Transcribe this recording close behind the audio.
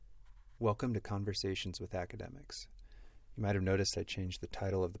Welcome to Conversations with Academics. You might have noticed I changed the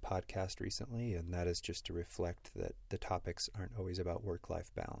title of the podcast recently, and that is just to reflect that the topics aren't always about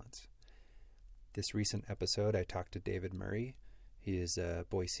work-life balance. This recent episode, I talked to David Murray. He is a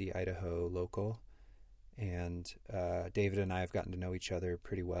Boise, Idaho local, and David and I have gotten to know each other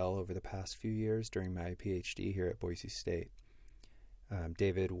pretty well over the past few years during my PhD here at Boise State.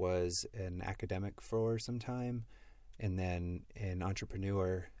 David was an academic for some time, and then an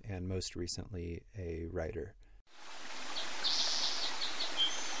entrepreneur, and most recently a writer.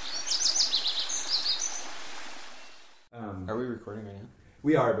 Are we recording right now?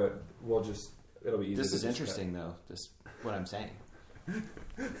 We are, but it'll be easy. This is interesting, though, what I'm saying.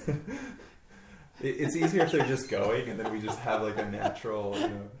 It's easier if they're just going, and then we just have like a natural,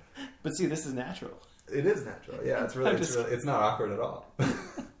 But see, this is natural. It is natural. Yeah, it's not awkward at all.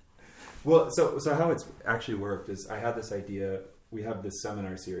 Well, so how it's actually worked is I had this idea. We have this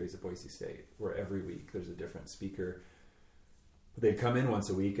seminar series at Boise State where every week there's a different speaker. They'd come in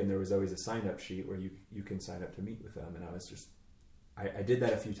once a week, and there was always a sign-up sheet where you can sign up to meet with them. And I did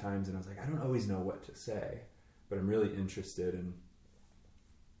that a few times, and I was like, I don't always know what to say, but I'm really interested in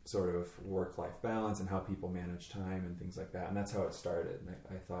sort of work-life balance and how people manage time and things like that. And that's how it started. And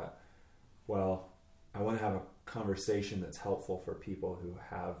I thought, well, I want to have a conversation that's helpful for people who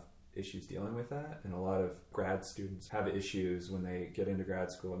have issues dealing with that. And a lot of grad students have issues when they get into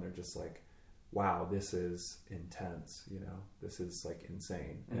grad school, and they're just like, wow, this is intense, this is like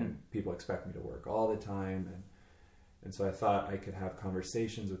insane. Mm-hmm. And people expect me to work all the time. And so I thought I could have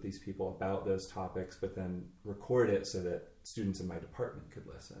conversations with these people about those topics, but then record it so that students in my department could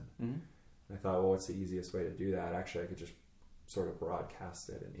listen. Mm-hmm. And I thought, well, what's the easiest way to do that? Actually, I could just sort of broadcast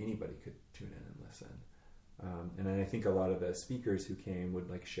it, and anybody could tune in and listen. And then I think a lot of the speakers who came would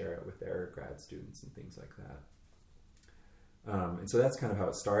like share it with their grad students and things like that. And so that's kind of how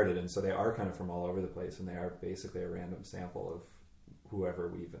it started. And so they are kind of from all over the place, and they are basically a random sample of whoever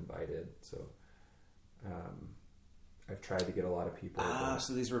we've invited. So I've tried to get a lot of people.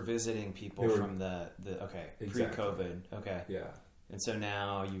 So these were visiting people from the exactly. pre-COVID. Okay. Yeah. And so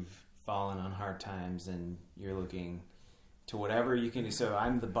now you've fallen on hard times, and you're looking to whatever you can do. So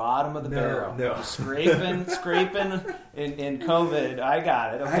I'm the bottom of the barrel. No. Scraping in COVID. I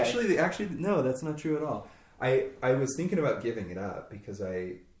got it. Okay. Actually, no, that's not true at all. I was thinking about giving it up because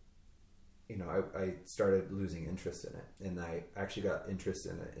I started losing interest in it, and I actually got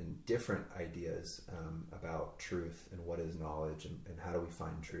interested in different ideas about truth and what is knowledge and how do we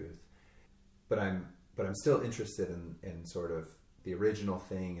find truth. But I'm still interested in sort of the original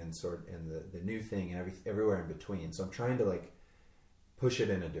thing and the new thing and everywhere in between. So I'm trying to like push it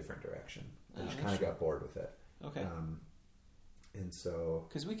in a different direction. I just kind of got bored with it. Okay. And so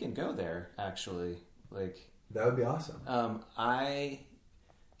because we can go there actually, like that would be awesome.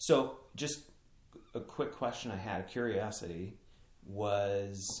 So just a quick question I had, curiosity,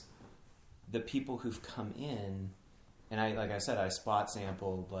 was the people who've come in, and I spot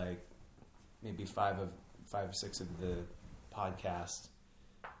sampled like maybe five or six of the podcast.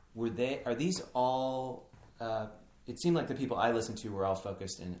 Are these all, it seemed like the people I listened to were all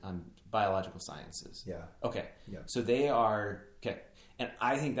focused on biological sciences. Yeah. Okay. Yeah. So they are, okay. And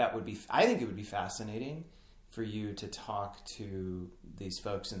I think it would be fascinating for you to talk to these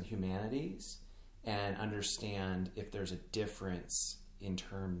folks in the humanities and understand if there's a difference in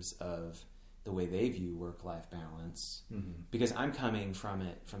terms of the way they view work-life balance. Mm-hmm. Because I'm coming from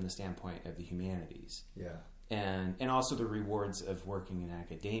it from the standpoint of the humanities. Yeah. And also the rewards of working in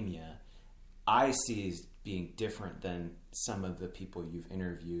academia, I see as being different than some of the people you've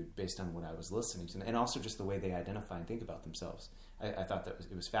interviewed based on what I was listening to, and also just the way they identify and think about themselves. I thought that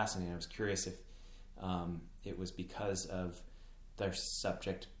it was fascinating. I was curious if it was because of their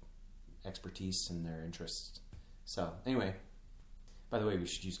subject expertise and their interests. So anyway, by the way, we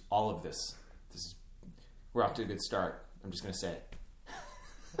should use all of this. We're off to a good start. I'm just going to say it.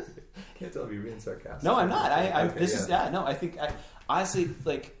 Can't tell if you're being sarcastic. No, I'm not. I think honestly,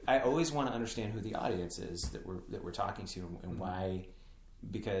 like, I always want to understand who the audience is that we're talking to and why,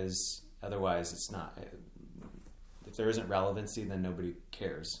 because otherwise it's not. If there isn't relevancy, then nobody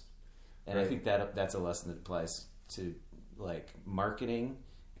cares. And right. I think that's a lesson that applies to like marketing,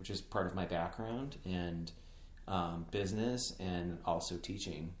 which is part of my background, and business, and also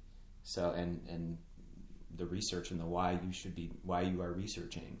teaching. So and the research and the why you are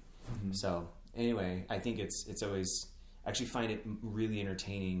researching. Mm-hmm. So anyway, I think it's always, I actually find it really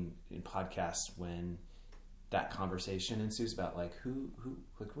entertaining in podcasts when that conversation ensues about like who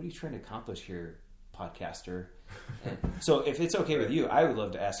like what are you trying to accomplish here, podcaster? And so if it's okay with you, I would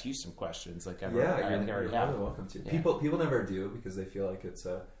love to ask you some questions. Like you're welcome to. Yeah. People never do because they feel like it's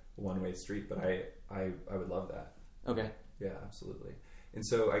a one-way street, but I would love that. Okay. Yeah, absolutely. And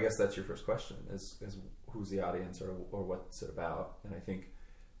so I guess that's your first question is who's the audience or what's it about? And I think,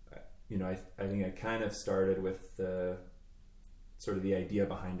 I think I kind of started with the sort of the idea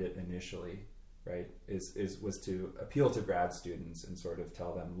behind it initially, right? Was to appeal to grad students and sort of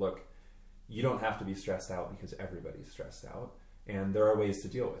tell them, look, you don't have to be stressed out because everybody's stressed out. And there are ways to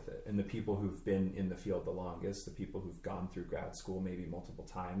deal with it. And the people who've been in the field the longest, the people who've gone through grad school maybe multiple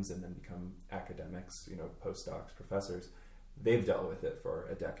times and then become academics, postdocs, professors, they've dealt with it for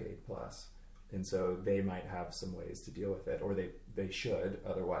a decade plus. And so they might have some ways to deal with it, or they should,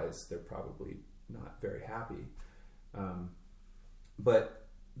 otherwise they're probably not very happy. But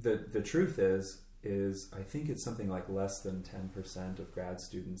the truth is I think it's something like less than 10% of grad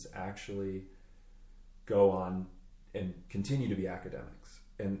students actually go on and continue to be academics.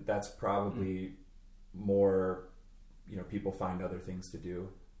 And that's probably more, people find other things to do.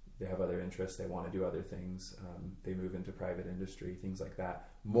 They have other interests. They want to do other things. They move into private industry, things like that,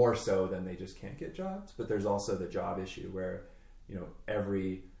 more so than they just can't get jobs. But there's also the job issue where,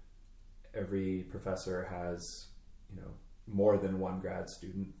 every professor has, more than one grad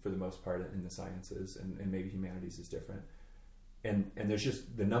student for the most part in the sciences, and maybe humanities is different. And there's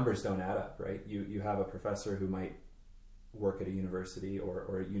just, the numbers don't add up, right? You have a professor who might work at a university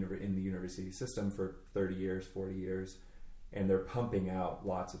or in the university system for 30 years, 40 years, and they're pumping out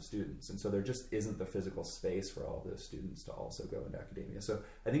lots of students. And so there just isn't the physical space for all those students to also go into academia. So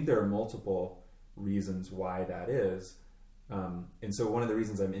I think there are multiple reasons why that is. And so one of the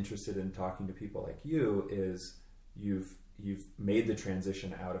reasons I'm interested in talking to people like you is you've made the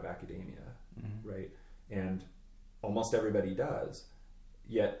transition out of academia, right? And almost everybody does.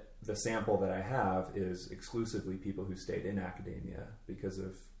 Yet the sample that I have is exclusively people who stayed in academia because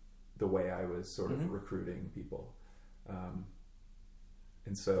of the way I was sort of recruiting people.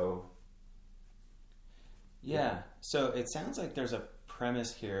 And so... Yeah. So it sounds like there's a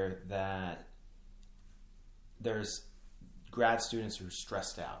premise here that there's grad students who are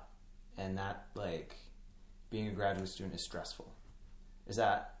stressed out, and that, like, being a graduate student is stressful. Is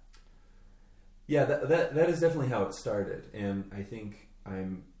that... Yeah, that is definitely how it started. And I think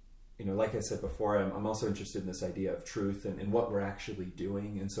I'm, like I said before, I'm also interested in this idea of truth and what we're actually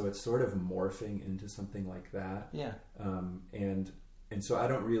doing. And so it's sort of morphing into something like that. Yeah. And so I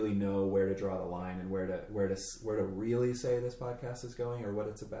don't really know where to draw the line and where to really say this podcast is going or what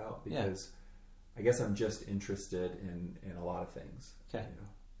it's about, because I guess I'm just interested in a lot of things. Okay.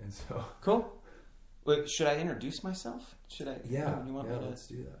 And so... Cool. Wait, should I introduce myself? Should I? Yeah. You want me to? Let's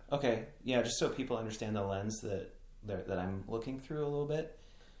do that. Okay. Yeah, just so people understand the lens that I'm looking through a little bit.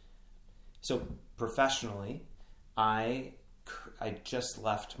 So professionally, I just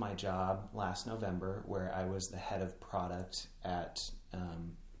left my job last November, where I was the head of product at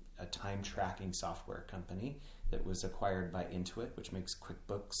a time tracking software company that was acquired by Intuit, which makes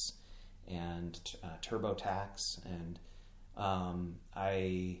QuickBooks and TurboTax, and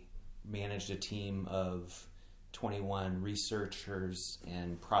I managed a team of 21 researchers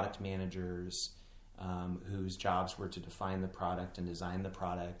and product managers whose jobs were to define the product and design the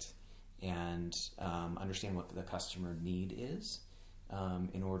product and understand what the customer need is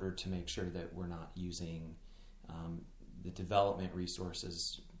in order to make sure that we're not using the development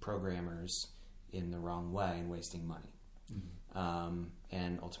resources, programmers, in the wrong way and wasting money.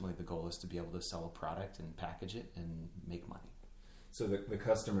 And ultimately the goal is to be able to sell a product and package it and make money. So the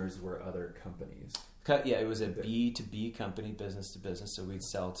customers were other companies. Yeah, it was a B2B company, business to business. So we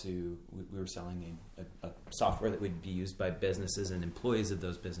were selling a software that would be used by businesses and employees of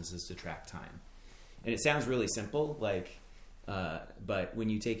those businesses to track time. And it sounds really simple, but when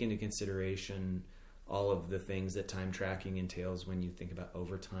you take into consideration all of the things that time tracking entails, when you think about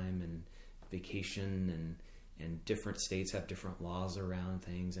overtime and vacation and different states have different laws around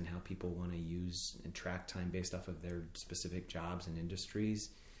things and how people want to use and track time based off of their specific jobs and industries.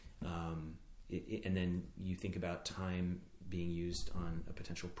 And then you think about time being used on a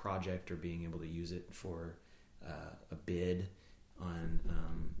potential project or being able to use it for a bid on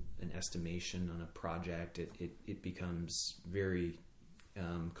an estimation on a project. It becomes very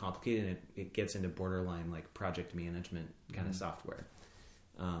complicated, and it gets into borderline like project management kind of software.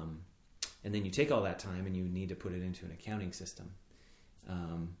 And then you take all that time and you need to put it into an accounting system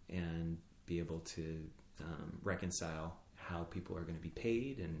and be able to reconcile how people are going to be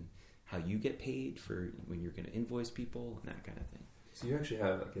paid and how you get paid for when you're going to invoice people and that kind of thing. So you actually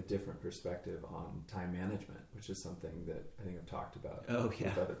have like a different perspective on time management, which is something that I think I've talked about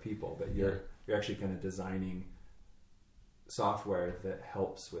with other people. But you're actually kind of designing software that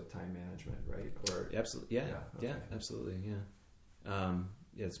helps with time management, right? Or absolutely, yeah, absolutely, yeah.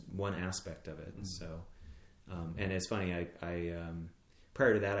 as one aspect of it. So, and it's funny. I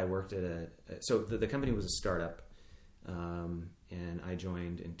prior to that, I worked at the company was a startup, and I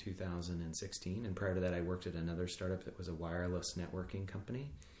joined in 2016. And prior to that, I worked at another startup that was a wireless networking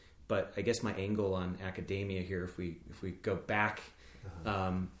company. But I guess my angle on academia here, if we go back,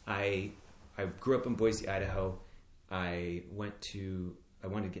 I grew up in Boise, Idaho. I wanted to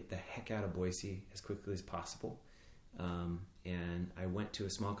get the heck out of Boise as quickly as possible. And I went to a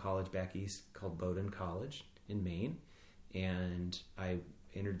small college back east called Bowdoin College in Maine. And I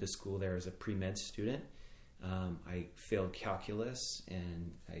entered the school there as a pre-med student. I failed calculus,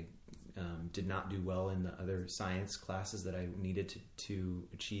 and I did not do well in the other science classes that I needed to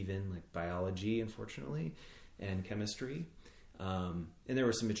achieve in, like biology, unfortunately, and chemistry. And there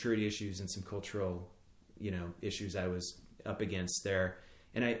were some maturity issues and some cultural, issues I was up against there.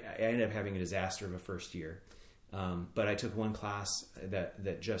 And I ended up having a disaster of a first year. But I took one class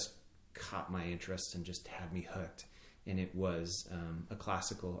that just caught my interest and just had me hooked. And it was a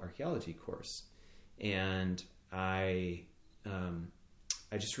classical archaeology course. And I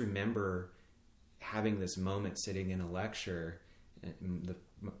just remember having this moment sitting in a lecture. And the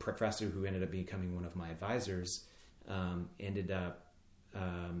professor who ended up becoming one of my advisors ended up...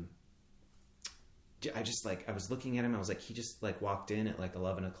 I was looking at him. I was like, he just walked in at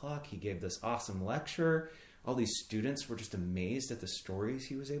 11 o'clock. He gave this awesome lecture. All these students were just amazed at the stories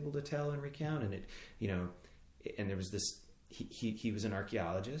he was able to tell and recount. And and there was this, he was an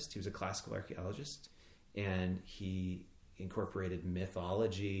archaeologist. He was a classical archaeologist, and he incorporated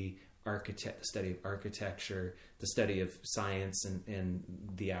mythology, the study of architecture, the study of science and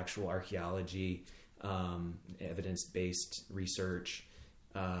the actual archaeology, evidence-based research,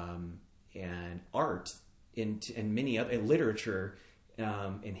 and art and many other literature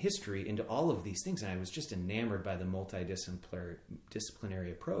and history into all of these things. And I was just enamored by the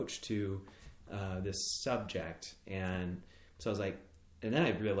multidisciplinary approach to this subject. And so I was like, and then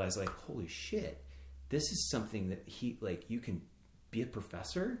I realized holy shit, this is something that you can be a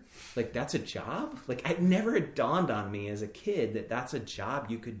professor. That's a job. It never had dawned on me as a kid that that's a job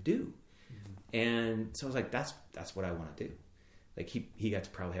you could do. Mm-hmm. And so I was like, that's what I want to do. He got to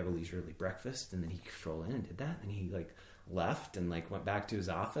probably have a leisurely breakfast, and then he could stroll in and did that. And he left and went back to his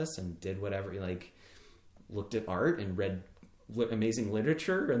office and did whatever. He looked at art and read amazing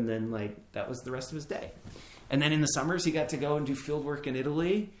literature, and then that was the rest of his day. And then in the summers, he got to go and do field work in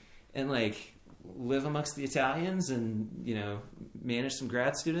Italy and live amongst the Italians and manage some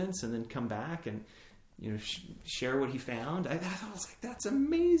grad students, and then come back and share what he found. I was like, that's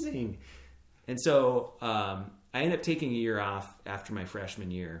amazing. And so I ended up taking a year off after my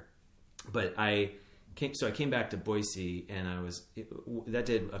freshman year, but I came back to Boise, and that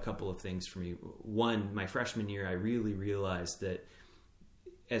did a couple of things for me. One, my freshman year, I really realized that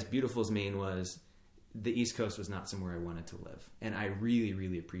as beautiful as Maine was, the East Coast was not somewhere I wanted to live. And I really,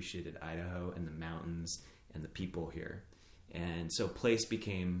 really appreciated Idaho and the mountains and the people here. And so place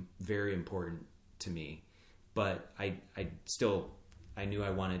became very important to me, but I knew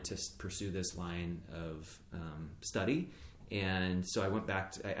I wanted to pursue this line of study. And so I went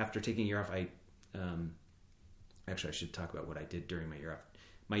back after taking a year off. Actually, I should talk about what I did during my year off.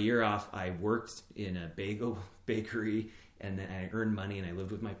 My year off, I worked in a bagel bakery, and then I earned money, and I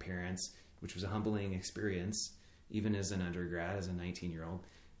lived with my parents, which was a humbling experience, even as an undergrad, as a 19-year-old.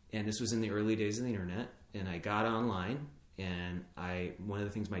 And this was in the early days of the internet, and I got online. And one of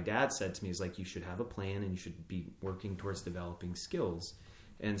the things my dad said to me is you should have a plan, and you should be working towards developing skills.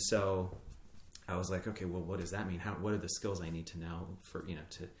 And so I was like, okay, well, what does that mean? What are the skills I need to know for,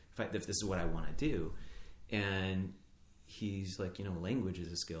 if this is what I want to do? And he's like, language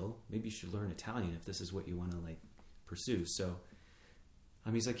is a skill. Maybe you should learn Italian if this is what you want to pursue. So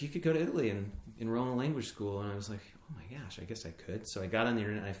he's like, you could go to Italy and enroll in a language school. And I was like, oh my gosh, I guess I could. So I got on the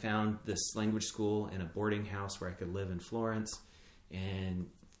internet, and I found this language school in a boarding house where I could live in Florence. And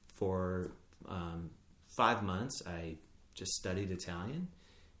for 5 months, I just studied Italian.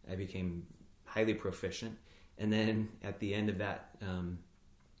 I became highly proficient. And then at the end of that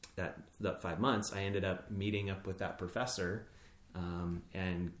 5 months, I ended up meeting up with that professor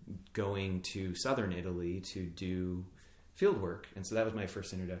and going to southern Italy to do field work. And so that was my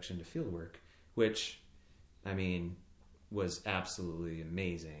first introduction to field work, which was absolutely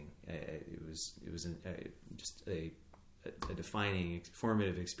amazing. It was just a defining,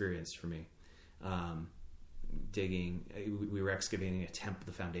 formative experience for me. Digging, we were excavating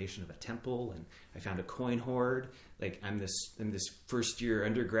the foundation of a temple, and I found a coin hoard. I'm this first year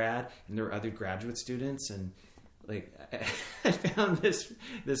undergrad, and there were other graduate students, and I found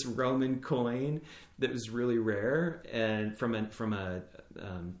this Roman coin that was really rare, and from a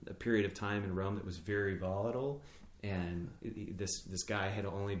a period of time in Rome that was very volatile, and this guy had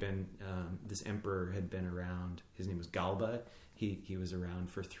only been this emperor had been around. His name was Galba. He was around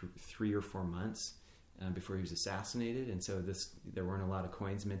for 3 or 4 months before he was assassinated, and so there weren't a lot of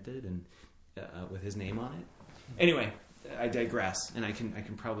coins minted and with his name on it. Anyway, I digress, and I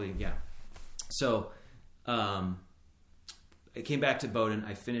can probably So I came back to Bowdoin.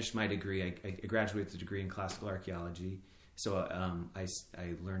 I finished my degree. I graduated with a degree in classical archaeology. So I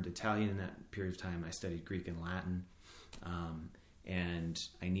learned Italian in that period of time. I studied Greek and Latin, and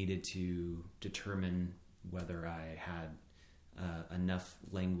I needed to determine whether I had enough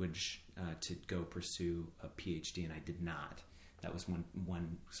language to go pursue a PhD, and I did not. That was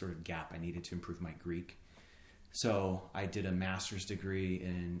one sort of gap. I needed to improve my Greek. So I did a master's degree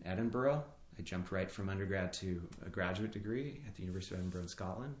in Edinburgh. I jumped right from undergrad to a graduate degree at the University of Edinburgh in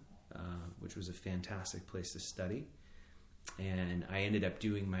Scotland, which was a fantastic place to study. And I ended up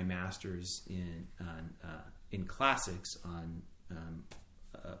doing my master's in classics on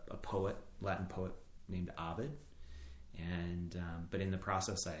a poet, Latin poet named Ovid. And but in the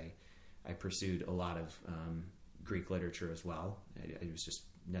process, I pursued a lot of Greek literature as well. It was just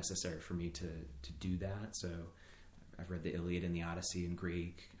necessary for me to do that. So I've read the Iliad and the Odyssey in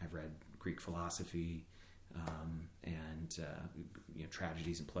Greek. I've read Greek philosophy and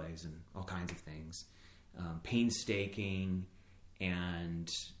tragedies and plays and all kinds of things. Painstaking and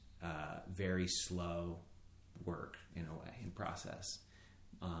very slow work in a way, in process.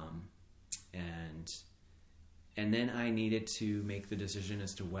 And then I needed to make the decision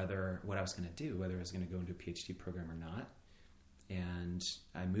as to what I was going to do, whether I was going to go into a PhD program or not. And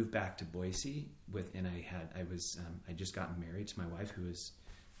I moved back to Boise I just gotten married to my wife, who is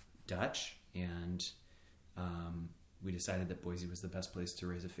Dutch, and we decided that Boise was the best place to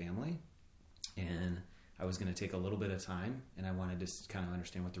raise a family. And I was going to take a little bit of time, and I wanted to kind of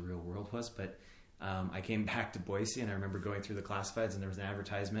understand what the real world was. But I came back to Boise, and I remember going through the classifieds, and there was an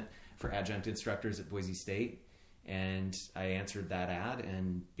advertisement for adjunct instructors at Boise State. And I answered that ad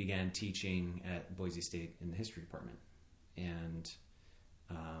and began teaching at Boise State in the history department. And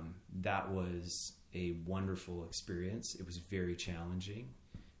that was a wonderful experience. It was very challenging.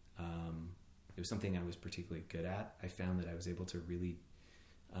 It was something I was particularly good at. I found that I was able to really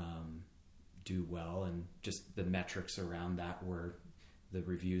do well, and just the metrics around that were the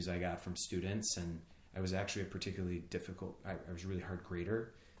reviews I got from students. And I was actually a particularly difficult, I was a really hard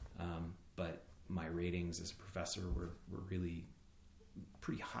grader, but my ratings as a professor were really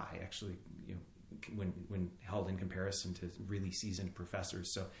pretty high, actually, when held in comparison to really seasoned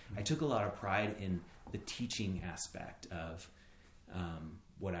professors. So I took a lot of pride in the teaching aspect of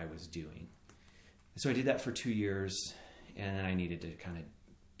what I was doing. So I did that for 2 years, and then I needed to kind of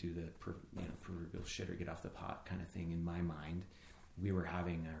do the proverbial shit or get off the pot kind of thing in my mind. We were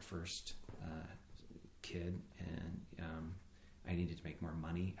having our first kid, and I needed to make more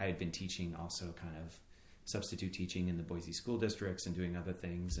money. I had been teaching also kind of substitute teaching in the Boise school districts and doing other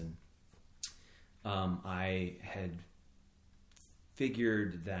things, and I had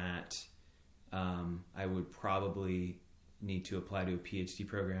figured that I would probably need to apply to a PhD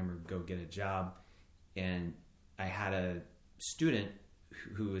program or go get a job. And I had a student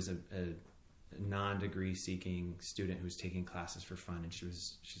who was a non-degree seeking student who was taking classes for fun, and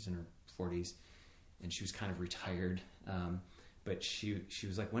she's in her 40s, and she was kind of retired. But she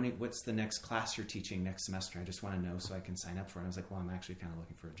was like, what's the next class you're teaching next semester? I just want to know so I can sign up for it. And I was like, well, I'm actually kind of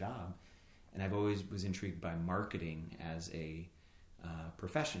looking for a job. And I've always was intrigued by marketing as a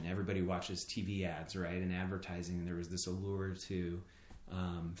profession. Everybody watches TV ads, right? And advertising. And there was this allure to,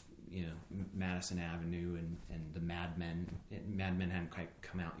 Madison Avenue and the Mad Men. Mad Men hadn't quite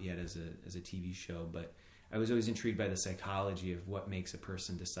come out yet as a TV show, but I was always intrigued by the psychology of what makes a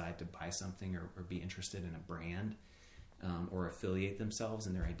person decide to buy something or be interested in a brand, or affiliate themselves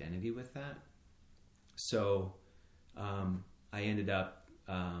and their identity with that. So I ended up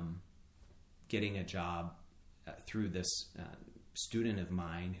getting a job through this student of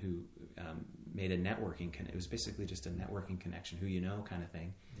mine who made a networking it was basically just a networking connection, who kind of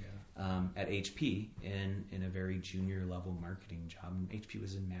thing, at HP in a very junior level marketing job. And HP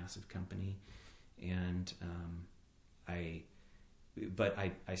was a massive company, and I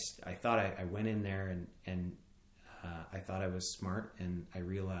thought I went in there and I thought I was smart, and I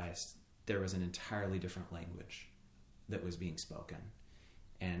realized there was an entirely different language that was being spoken.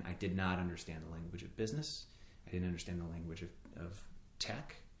 And I did not understand the language of business. I didn't understand the language of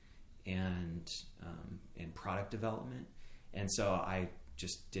tech and product development. And so I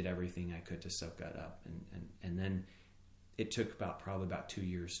just did everything I could to soak that up. And then it took probably about 2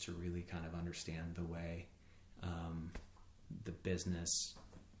 years to really kind of understand the way the business,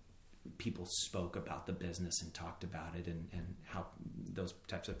 people spoke about the business and talked about it, and how those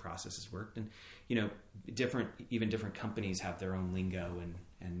types of processes worked. And different companies have their own lingo,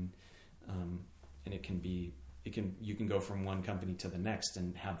 and it can be you can go from one company to the next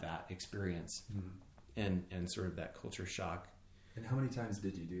and have that experience, and sort of that culture shock. And how many times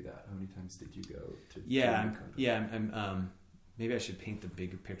did you do that? How many times did you go to? I'm maybe I should paint the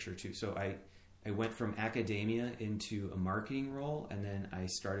bigger picture too. So I went from academia into a marketing role, and then I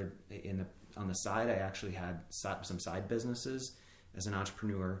started on the side. I actually had some side businesses as an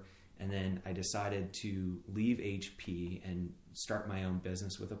entrepreneur, and then I decided to leave HP and start my own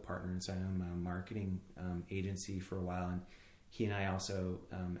business with a partner. And so I owned my own marketing agency for a while. And he and I also,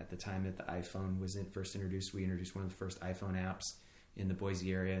 at the time that the iPhone was first introduced, we introduced one of the first iPhone apps in the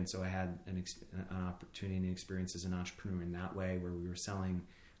Boise area. And so I had an opportunity and experience as an entrepreneur in that way, where we were selling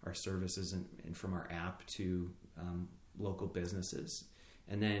our services and from our app to local businesses.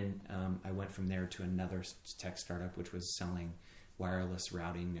 And then I went from there to another tech startup, which was selling wireless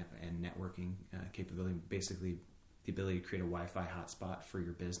routing and networking capability, basically the ability to create a Wi-Fi hotspot for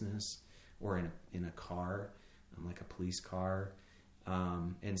your business or in a car, like a police car.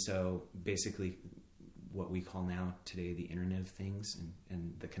 And so basically what we call now today the Internet of Things,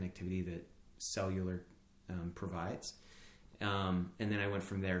 and the connectivity that cellular provides. And then I went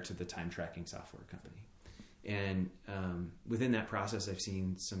from there to the time tracking software company. And within that process, I've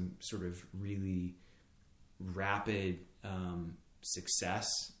seen some sort of really rapid success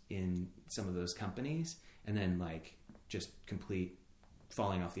in some of those companies, and then like just complete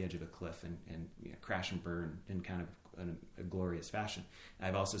falling off the edge of a cliff and crash and burn in kind of a glorious fashion.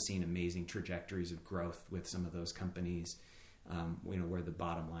 I've also seen amazing trajectories of growth with some of those companies, where the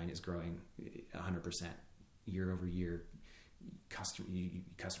bottom line is growing 100% year over year.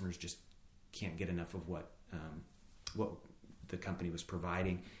 Customers just can't get enough of what the company was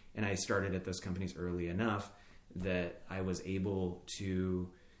providing. And I started at those companies early enough that I was able to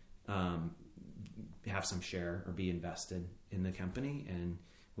have some share or be invested in the company. And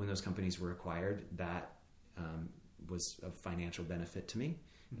when those companies were acquired, that was of financial benefit to me.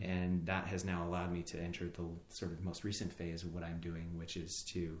 Mm-hmm. And that has now allowed me to enter the sort of most recent phase of what I'm doing, which is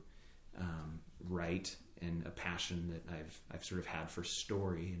to write, and a passion that I've sort of had for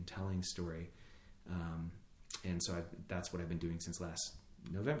story and telling story. And so that's what I've been doing since last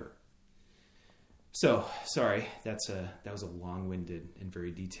November. So sorry, that was a long-winded and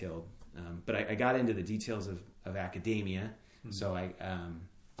very detailed, but I got into the details of academia. Mm-hmm. So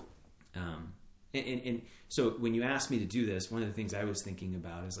and so when you asked me to do this, one of the things I was thinking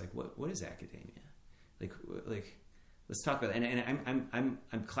about is like, what is academia? Like let's talk about that. And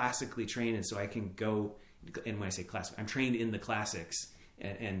I'm classically trained, and so I can go. And when I say classic, I'm trained in the classics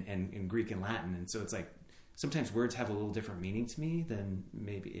and in Greek and Latin, and so it's like sometimes words have a little different meaning to me than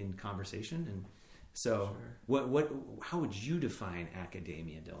maybe in conversation. And so, sure. How would you define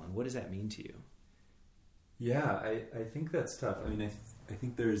academia, Dylan? What does that mean to you? Yeah, I think that's tough. I mean, I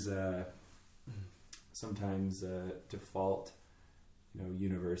think there's sometimes a default,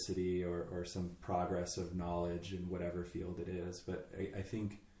 university or some progress of knowledge in whatever field it is. But I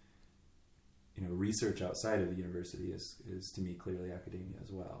think, research outside of the university is to me clearly academia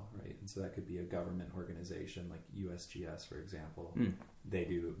as well, right? And so that could be a government organization like USGS, for example. Mm. They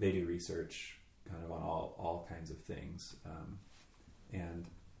do research kind of on all kinds of things, and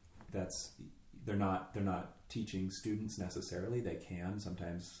they're not teaching students necessarily. They can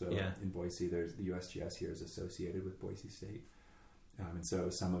sometimes. So yeah. In Boise, there's the USGS here is associated with Boise State, and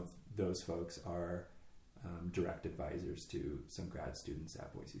so some of those folks are direct advisors to some grad students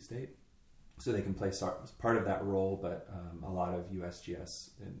at Boise State. So they can play part of that role, but a lot of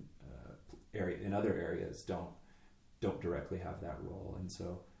USGS in other areas don't directly have that role, and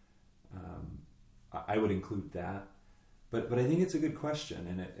so I would include that. But I think it's a good question,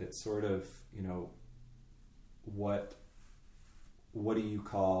 and it's sort of what do you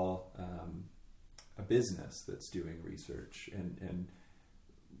call a business that's doing research, and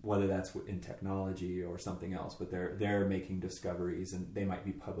whether that's in technology or something else, but they're making discoveries, and they might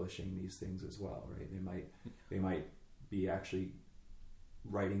be publishing these things as well, right? They might be actually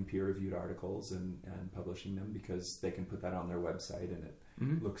writing peer-reviewed articles and publishing them because they can put that on their website, and it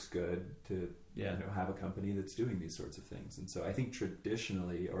mm-hmm. looks good to have a company that's doing these sorts of things. And so I think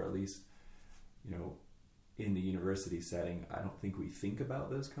traditionally, or at least in the university setting, I don't think we think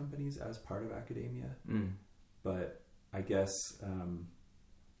about those companies as part of academia. Mm. But I guess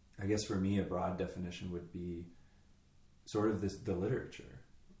for me, a broad definition would be sort of the literature,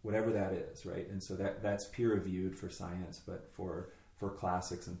 whatever that is, right? And so that's peer reviewed for science, but for for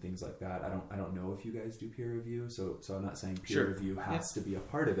classics and things like that. I don't know if you guys do peer review, so I'm not saying peer review has to be a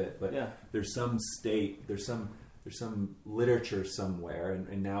part of it, but there's some literature somewhere,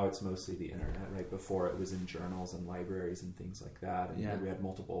 and now it's mostly the internet, right? Before it was in journals and libraries and things like that, and we had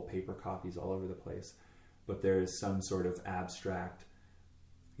multiple paper copies all over the place. But there is some sort of abstract,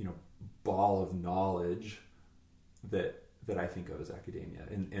 ball of knowledge that I think of as academia,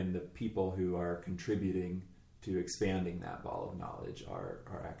 and the people who are contributing to expanding that ball of knowledge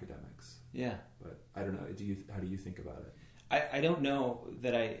are academics. Yeah. But I don't know. How do you think about it? I don't know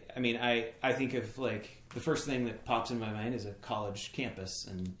that I think of like the first thing that pops in my mind is a college campus,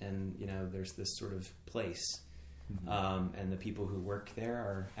 and there's this sort of place, and the people who work there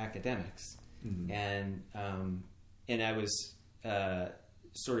are academics, and I was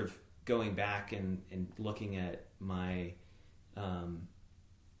sort of going back and looking at my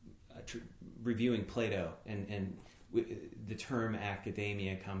reviewing Plato, and the term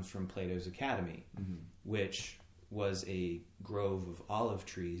academia comes from Plato's Academy, which was a grove of olive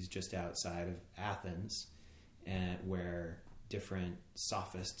trees just outside of Athens, and where different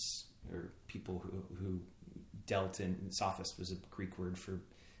sophists, or people who dealt in, sophist was a Greek word for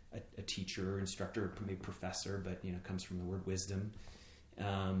a teacher or instructor, maybe professor, but comes from the word wisdom,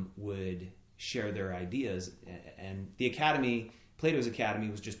 would share their ideas. And the academy, Plato's Academy,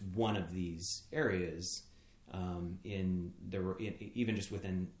 was just one of these areas. Even just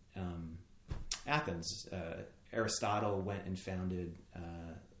within Athens, Aristotle went and founded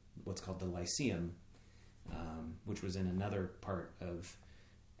what's called the Lyceum, which was in another part of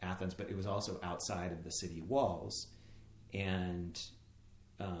Athens, but it was also outside of the city walls. And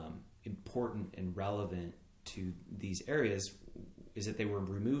important and relevant to these areas is that they were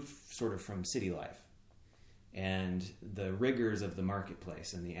removed sort of from city life and the rigors of the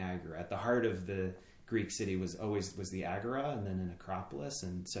marketplace and the agora. At the heart of the Greek city was the agora, and then an acropolis,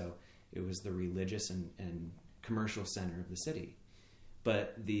 and so it was the religious and commercial center of the city.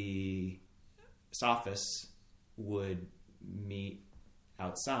 But the sophists would meet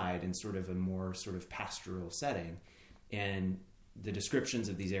outside in sort of a more sort of pastoral setting, and the descriptions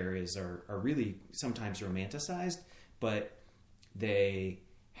of these areas are really sometimes romanticized, but they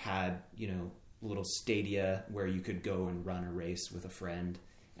had little stadia where you could go and run a race with a friend,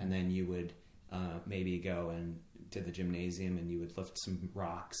 and then you would maybe go to the gymnasium and you would lift some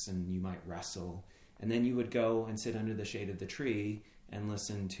rocks and you might wrestle, and then you would go and sit under the shade of the tree and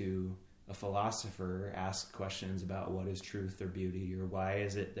listen to a philosopher ask questions about what is truth or beauty, or why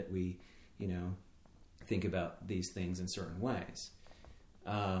is it that we think about these things in certain ways.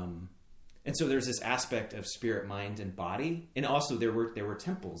 And so there's this aspect of spirit, mind, and body, and also there were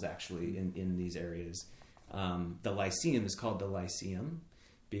temples actually in these areas. The Lyceum is called the Lyceum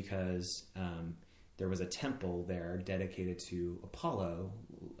because there was a temple there dedicated to Apollo,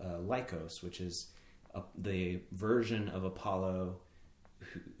 Lycos, which is the version of Apollo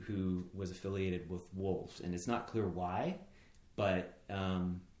who was affiliated with wolves, and it's not clear why, but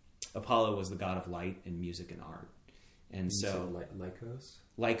Apollo was the god of light and music and art. And so Lycos?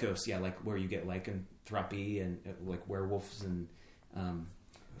 Lycos, yeah, like where you get lycanthropy and like werewolves, and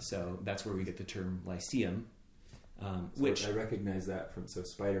so that's where we get the term Lyceum. Which I recognize that from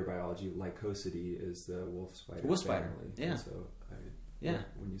spider biology. Lycosity is the wolf spider. Wolf spider, family. yeah. And so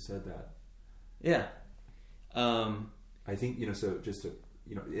when you said that, yeah, I think so just to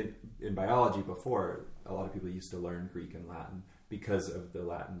in biology before, a lot of people used to learn Greek and Latin because of the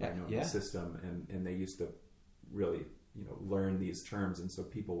Latin binomial system, and they used to really learn these terms, and so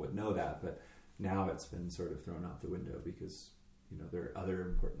people would know that. But now it's been sort of thrown out the window because there are other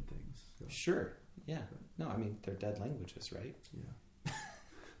important things. So. Sure. Yeah. No, I mean, they're dead languages, right? Yeah.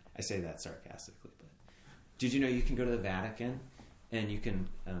 I say that sarcastically, but did you know you can go to the Vatican and you can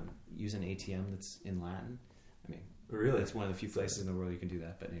use an ATM that's in Latin? I mean, really, it's one of the few places in the world you can do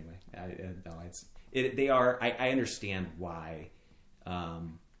that. But anyway, I understand why,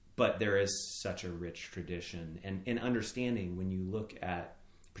 but there is such a rich tradition and understanding when you look at,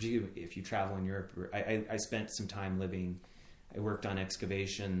 particularly if you travel in Europe. I spent some time I worked on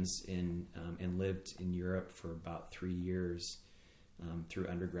excavations and lived in Europe for about 3 years through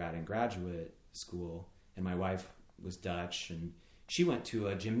undergrad and graduate school. And my wife was Dutch, and she went to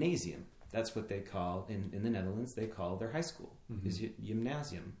a gymnasium. That's what they call, in the Netherlands, they call their high school, is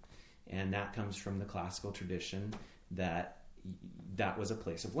gymnasium. And that comes from the classical tradition that was a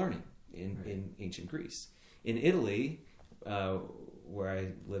place of learning in ancient Greece. In Italy, where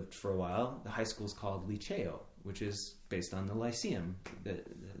I lived for a while, the high school is called Liceo, which is based on the Lyceum that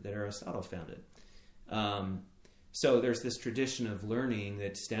Aristotle founded. So there's this tradition of learning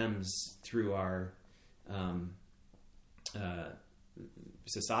that stems through our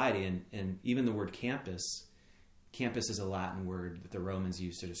society, and even the word campus is a Latin word that the Romans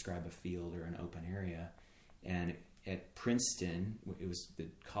used to describe a field or an open area. And at Princeton, it was the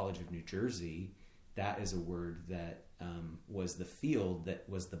College of New Jersey, that is a word that was the field that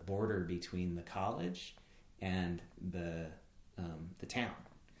was the border between the college and the town.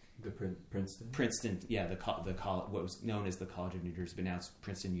 Princeton, yeah, the what was known as the College of New Jersey, but now it's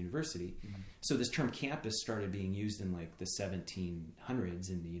Princeton University. Mm-hmm. So this term campus started being used in like the 1700s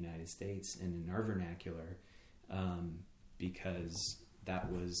in the United States and in our vernacular, because that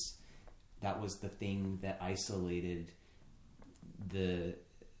was the thing that isolated the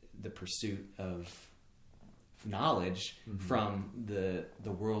pursuit of knowledge mm-hmm. from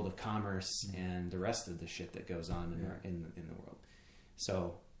the world of commerce mm-hmm. and the rest of the shit that goes on in the world.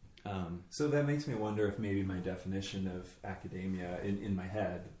 So that makes me wonder if maybe my definition of academia in my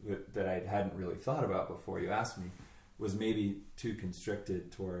head that I hadn't really thought about before you asked me was maybe too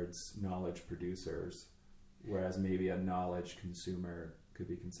constricted towards knowledge producers, whereas maybe a knowledge consumer could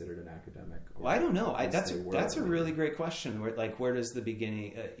be considered an academic. Well, I don't know. That's a really great question. Where does the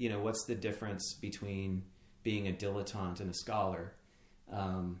beginning? What's the difference between being a dilettante and a scholar?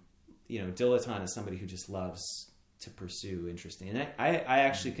 Dilettante is somebody who just loves to pursue interesting. And I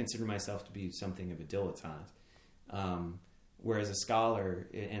actually consider myself to be something of a dilettante. Whereas a scholar,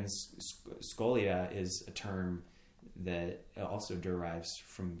 and scholia is a term that also derives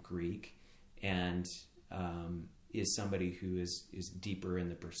from Greek and is somebody who is deeper in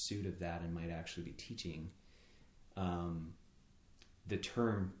the pursuit of that and might actually be teaching. The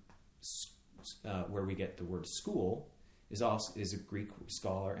term where we get the word school is a Greek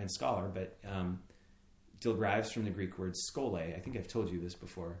scholar, but derives from the Greek word skole. I think I've told you this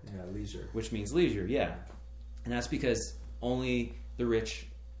before. Yeah, leisure. Which means leisure, yeah. And that's because only the rich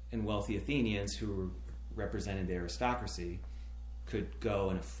and wealthy Athenians who represented the aristocracy could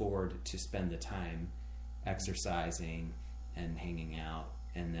go and afford to spend the time exercising and hanging out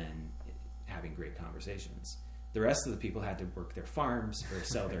and then having great conversations. The rest of the people had to work their farms or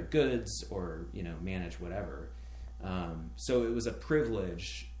sell their goods or, manage whatever. So it was a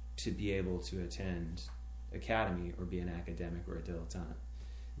privilege to be able to attend academy or be an academic or a dilettante.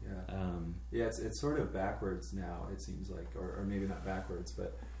 Yeah. It's sort of backwards now, it seems like, or maybe not backwards,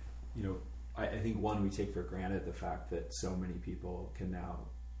 but I think we take for granted the fact that so many people can now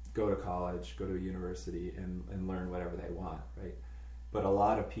go to college, go to a university and learn whatever they want, right? But a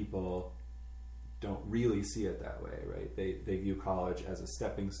lot of people don't really see it that way, right? They view college as a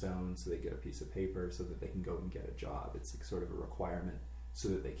stepping stone so they get a piece of paper so that they can go and get a job. It's like sort of a requirement so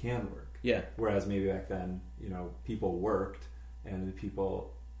that they can work. Yeah. Whereas maybe back then, people worked, and the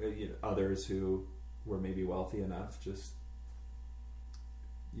people, others who were maybe wealthy enough just,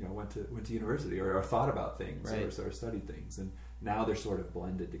 went to university or thought about things, right, or studied things, and now they're sort of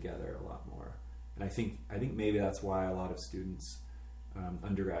blended together a lot more. And I think maybe that's why a lot of students,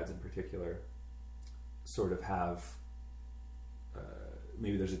 undergrads in particular, sort of have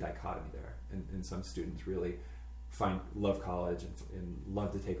maybe there's a dichotomy there, and some students really love college and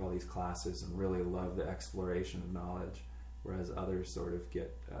love to take all these classes and really love the exploration of knowledge, whereas others sort of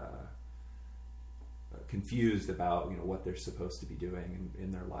get confused about what they're supposed to be doing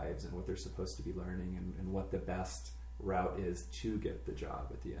in their lives and what they're supposed to be learning and what the best route is to get the job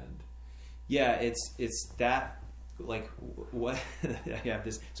at the end. Yeah, it's that, like, what I have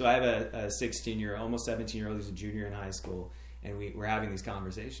this. So I have a 16-year, almost 17-year-old who's a junior in high school, and we're having these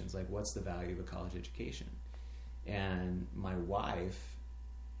conversations like, what's the value of a college education? And my wife,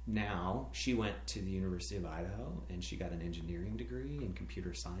 now, she went to the University of Idaho and she got an engineering degree in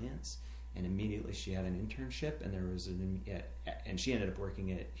computer science, and immediately she had an internship, and and she ended up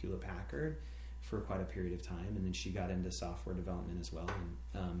working at Hewlett Packard for quite a period of time, and then she got into software development as well.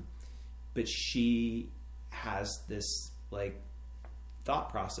 And but she has this like thought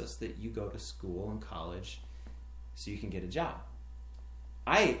process that you go to school and college so you can get a job.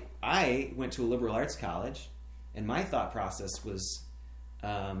 I went to a liberal arts college, and my thought process was,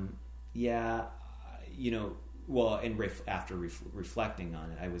 after reflecting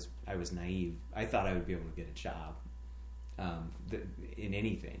on it, I was naive. I thought I would be able to get a job in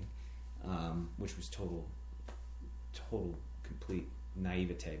anything, which was total complete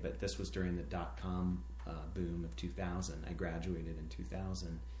naivete. But this was during the .com boom of 2000. I graduated in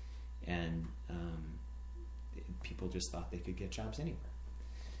 2000, and people just thought they could get jobs anywhere.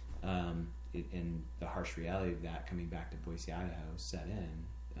 And the harsh reality of that, coming back to Boise, Idaho, set in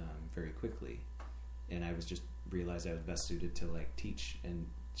very quickly, and I was just realized I was best suited to like teach and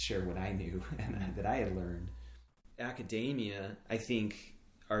share what I knew and that I had learned. Academia, I think,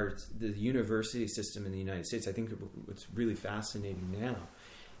 the university system in the United States, I think what's really fascinating now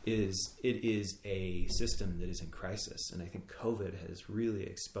is it is a system that is in crisis, and I think COVID has really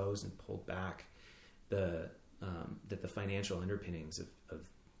exposed and pulled back that the financial underpinnings of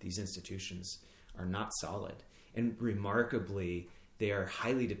these institutions are not solid, and remarkably, they are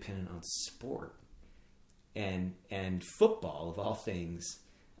highly dependent on sport and football of all things,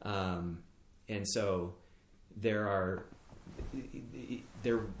 and so there are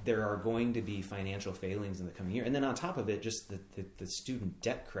going to be financial failings in the coming year. And then on top of it, just the student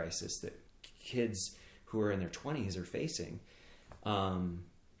debt crisis that kids who are in their 20s are facing. And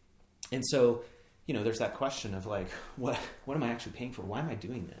so, there's that question of like, what am I actually paying for? Why am I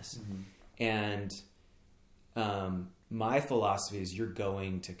doing this? Mm-hmm. And my philosophy is you're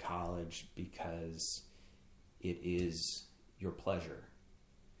going to college because it is your pleasure.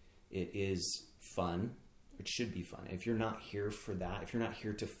 It is fun. It should be fun. If you're not here for that, if you're not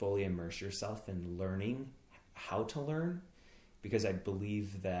here to fully immerse yourself in learning how to learn, because I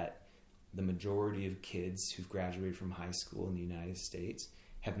believe that the majority of kids who've graduated from high school in the United States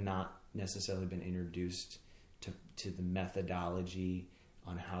have not necessarily been introduced to the methodology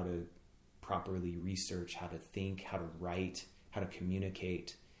on how to properly research, how to think, how to write, how to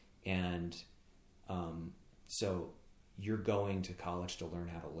communicate. And so you're going to college to learn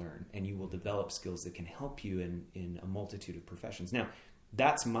how to learn, and you will develop skills that can help you in a multitude of professions. Now,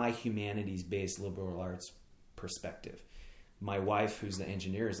 that's my humanities-based liberal arts perspective. My wife, who's the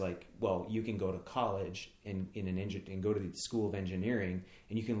engineer, is like, well, you can go to college and go to the School of Engineering,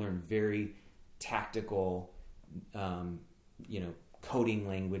 and you can learn very tactical, coding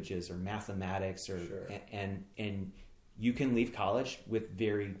languages or mathematics, or sure. and you can leave college with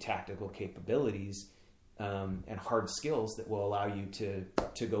very tactical capabilities. And hard skills that will allow you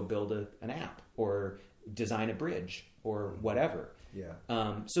to go build an app or design a bridge or whatever. Yeah.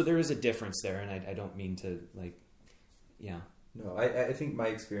 So there is a difference there, and I don't mean to No, I think my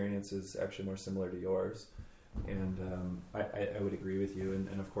experience is actually more similar to yours, and I would agree with you.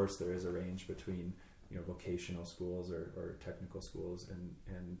 And of course, there is a range between vocational schools or technical schools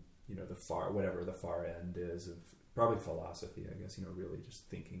and the far end is of probably philosophy. I guess really just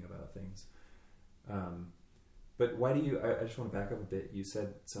thinking about things. But why do you, I just want to back up a bit. You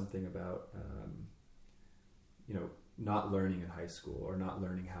said something about, not learning in high school or not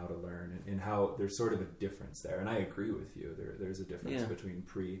learning how to learn, and how there's sort of a difference there. And I agree with you. There's a difference between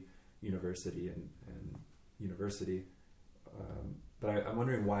pre-university and university. But I'm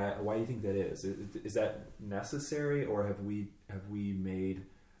wondering why you think that is. Is that necessary, or have we made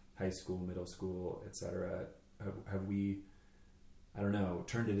high school, middle school, etc. Have we, I don't know,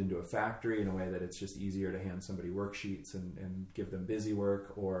 turned it into a factory in a way that it's just easier to hand somebody worksheets and give them busy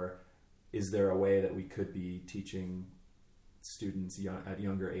work? Or is there a way that we could be teaching students at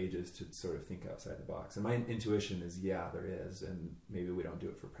younger ages to sort of think outside the box? And my intuition is, there is, and maybe we don't do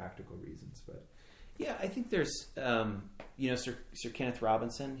it for practical reasons. But yeah, I think there's, Sir Kenneth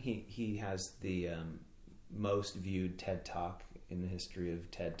Robinson, he has the most viewed TED Talk in the history of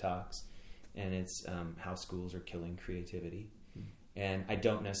TED Talks, and it's How Schools Are Killing Creativity. And I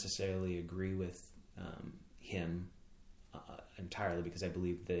don't necessarily agree with him entirely, because I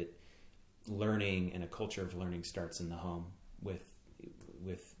believe that learning and a culture of learning starts in the home with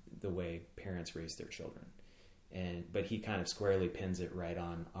the way parents raise their children. But he kind of squarely pins it right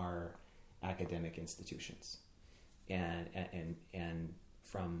on our academic institutions, and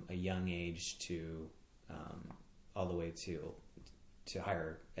from a young age to all the way to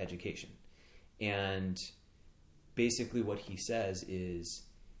higher education. And basically what he says is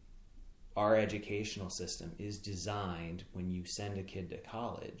our educational system is designed, when you send a kid to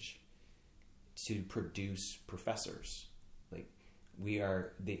college, to produce professors. Like we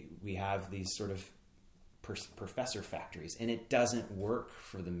have these sort of professor factories, and it doesn't work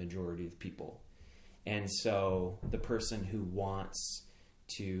for the majority of people. And so the person who wants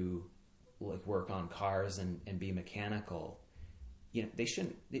to work on cars and be mechanical,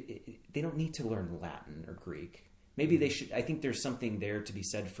 they don't need to learn Latin or Greek. Maybe they should. I think there's something there to be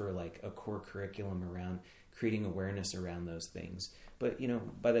said for a core curriculum around creating awareness around those things. But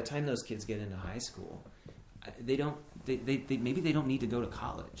by the time those kids get into high school, maybe they don't need to go to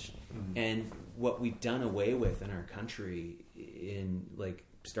college. Mm-hmm. And what we've done away with in our country in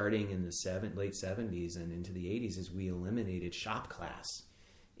starting in the late 70s and into the 80s is we eliminated shop class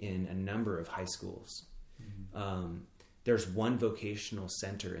in a number of high schools. Mm-hmm. There's one vocational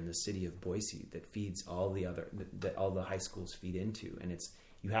center in the city of Boise that feeds all the other that all the high schools feed into, and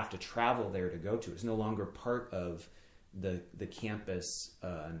you have to travel there to go to. It's no longer part of the campus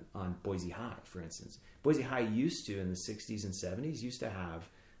on Boise High, for instance. Boise High used to, in the 60s and 70s, used to have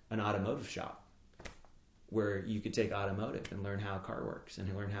an automotive shop where you could take automotive and learn how a car works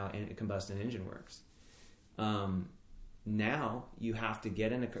and learn how a combustion engine works. Now you have to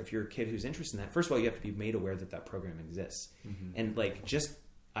get in if you're a kid who's interested in that, first of all, you have to be made aware that program exists. And like, just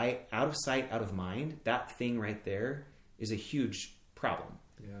out of sight, out of mind, that thing right there is a huge problem.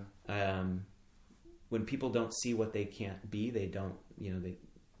 Yeah. When people don't see what they can't be, they don't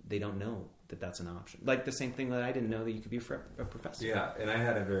know that that's an option. Like the same thing that I didn't know that you could be a professor. Yeah. And I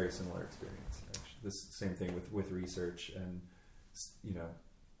had a very similar experience. Actually. This same thing with research and,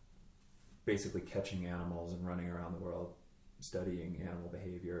 basically catching animals and running around the world studying animal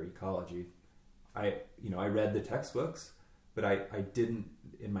behavior, ecology. I read the textbooks, but I didn't,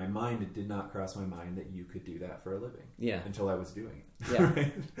 in my mind, it did not cross my mind that you could do that for a living. Yeah. Until I was doing it. Yeah.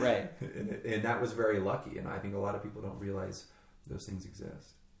 Right. And that was very lucky. And I think a lot of people don't realize those things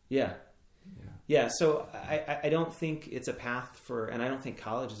exist. Yeah. Yeah. So I don't think it's a path and I don't think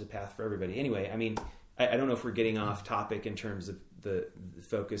college is a path for everybody. Anyway, I mean, I don't know if we're getting off topic in terms of the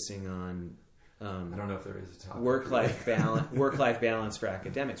focusing on I don't know if there is a topic. Work-life balance for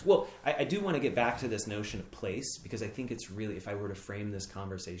academics. Well, I do want to get back to this notion of place, because I think it's really, if I were to frame this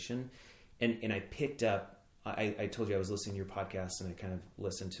conversation, and I picked up, I told you I was listening to your podcast and I kind of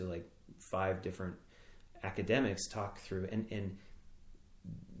listened to like 5 different academics talk through, and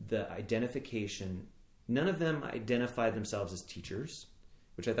the identification, none of them identified themselves as teachers,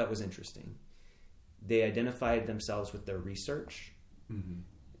 which I thought was interesting. They identified themselves with their research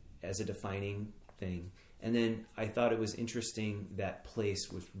as a defining thing. And then I thought it was interesting that place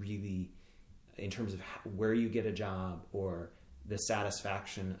was really, in terms of where you get a job or the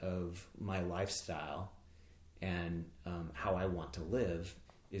satisfaction of my lifestyle and how I want to live,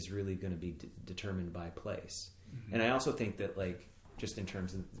 is really going to be determined by place. And I also think that, like, just in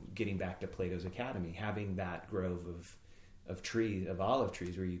terms of getting back to Plato's Academy, having that grove of olive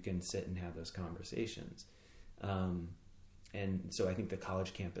trees where you can sit and have those conversations. And so I think the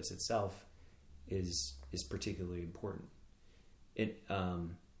college campus itself is particularly important.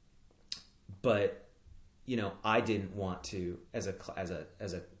 But I didn't want to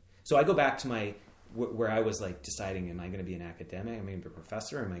so I go back to where I was like deciding, am I going to be an academic? Am I going to be a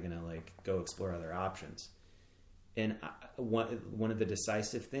professor? Or am I going to like go explore other options? And one of the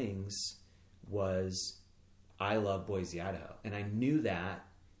decisive things was, I love Boise, Idaho. And I knew that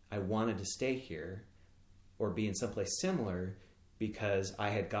I wanted to stay here or be in someplace similar because I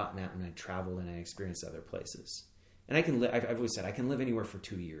had gotten out and I traveled and I experienced other places. And I've always said I can live anywhere for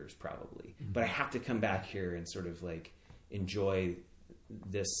 2 years probably, but I have to come back here and sort of like enjoy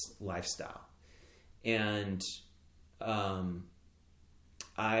this lifestyle. And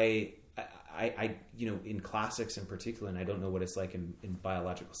I in classics in particular, and I don't know what it's like in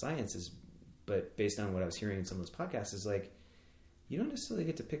biological sciences, but based on what I was hearing in some of those podcasts, is like, you don't necessarily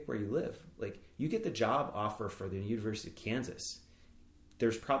get to pick where you live. Like, you get the job offer for the University of Kansas.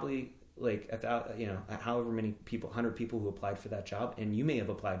 There's probably like however many people, 100 people who applied for that job, and you may have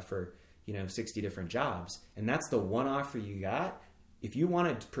applied for 60 different jobs, and that's the one offer you got. If you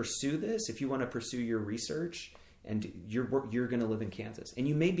want to pursue this, if you want to pursue your research, and you're going to live in Kansas, and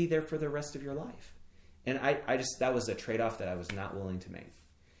you may be there for the rest of your life. And I just, that was a trade-off that I was not willing to make.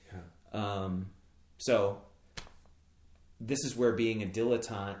 Yeah. So this is where being a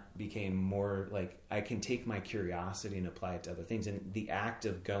dilettante became more like, I can take my curiosity and apply it to other things. And the act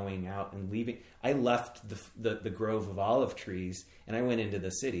of going out and leaving, I left the grove of olive trees and I went into the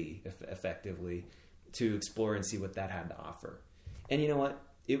city effectively to explore and see what that had to offer. And you know what?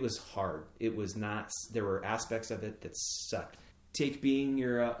 It was hard. It was not, there were aspects of it that sucked. Take being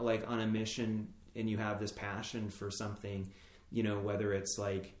you're like on a mission and you have this passion for something, whether it's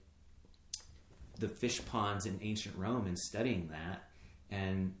like the fish ponds in ancient Rome and studying that,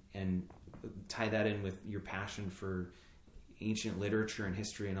 and tie that in with your passion for ancient literature and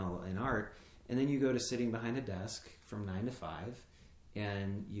history and art. And then you go to sitting behind a desk from 9 to 5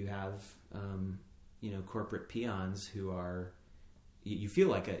 and you have, corporate peons who are, you feel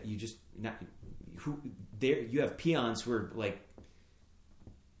like you have peons who are like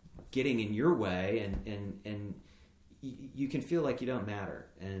getting in your way, and you can feel like you don't matter.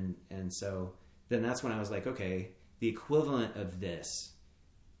 And so then that's when I was like, okay, the equivalent of this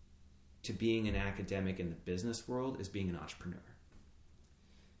to being an academic in the business world is being an entrepreneur.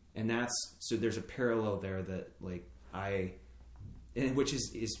 And so there's a parallel there that like which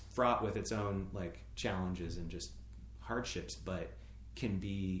is fraught with its own like challenges and just hardships, but can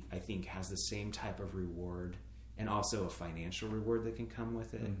be, I think, has the same type of reward and also a financial reward that can come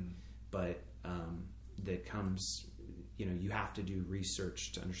with it. Mm-hmm. But that comes, you have to do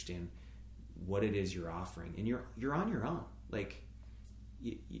research to understand what it is you're offering, and you're on your own. Like,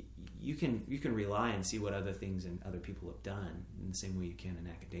 you can rely and see what other things and other people have done in the same way you can in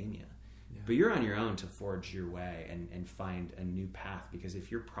academia. Yeah. But you're on your own to forge your way and find a new path, because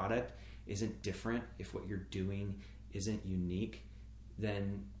if your product isn't different, if what you're doing isn't unique,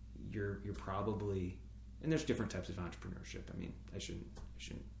 then you're probably, and there's different types of entrepreneurship. I mean, I shouldn't,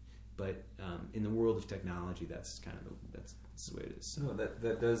 but in the world of technology, that's kind of that's the way it is. No,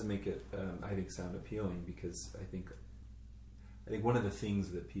 that does make it, I think, sound appealing, because I think one of the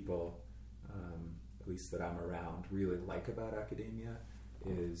things that people, at least that I'm around, really like about academia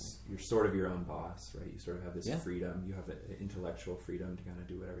is you're sort of your own boss, right? You sort of have this freedom. You have an intellectual freedom to kind of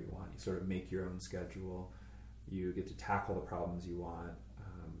do whatever you want. You sort of make your own schedule. You get to tackle the problems you want.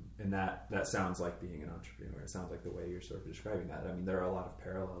 And that sounds like being an entrepreneur. It sounds like the way you're sort of describing that. I mean, there are a lot of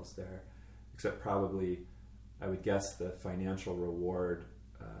parallels there, except probably, I would guess, the financial reward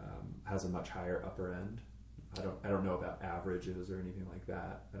has a much higher upper end. I don't know about averages or anything like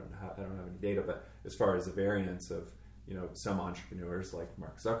that. I don't have any data, but as far as the variance of, some entrepreneurs like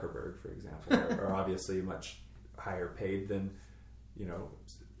Mark Zuckerberg, for example, are obviously much higher paid than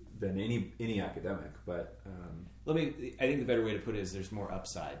any academic. But I think the better way to put it is there's more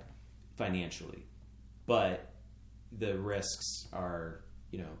upside financially, but the risks are,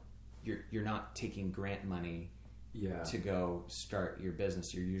 you're not taking grant money to go start your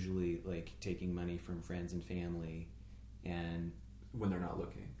business. You're usually like taking money from friends and family, and when they're not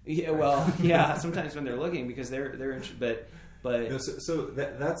looking. Yeah, right? Well, yeah, sometimes when they're looking, because they're interested, but no, so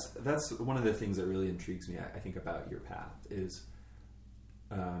that's one of the things that really intrigues me, I think, about your path is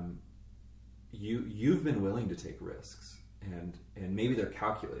you've been willing to take risks, and maybe they're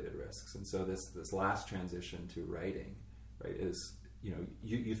calculated risks. And so this last transition to writing, right, is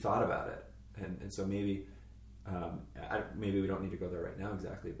you thought about it, and so maybe we don't need to go there right now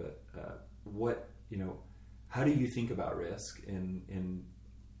exactly, but how do you think about risk in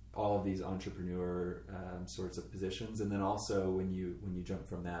all of these entrepreneur sorts of positions, and then also when you jump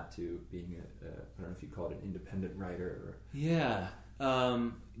from that to being I don't know if you call it an independent writer or... Yeah.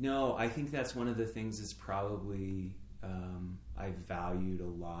 No, I think that's one of the things is probably I've valued a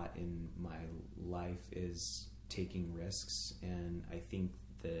lot in my life is taking risks, and I think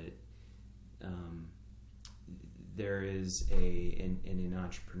that there is in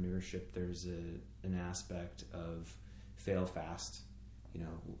entrepreneurship there's an aspect of fail fast,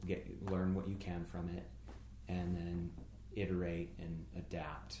 learn what you can from it, and then iterate and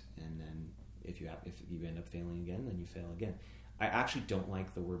adapt, and then if you end up failing again, then you fail again. I actually don't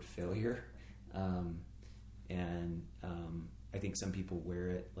like the word failure, and I think some people wear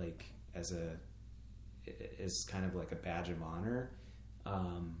it like as kind of like a badge of honor.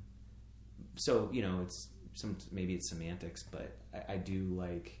 So it's maybe it's semantics, but I do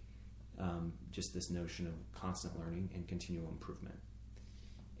like just this notion of constant learning and continual improvement.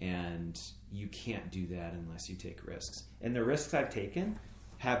 And you can't do that unless you take risks. And the risks I've taken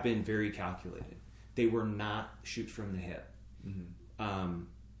have been very calculated. They were not shoot from the hip. Mm-hmm.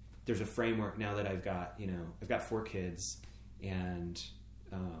 There's a framework now that I've got 4 kids, and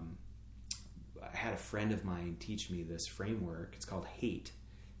I had a friend of mine teach me this framework. It's called HATE,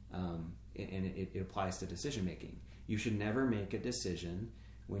 and it applies to decision making. You should never make a decision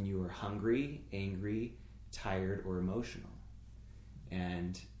when you are hungry, angry, tired, or emotional.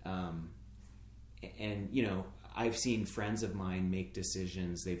 And I've seen friends of mine make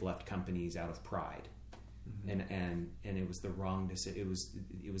decisions. They've left companies out of pride. Mm-hmm. And it was the wrong decision.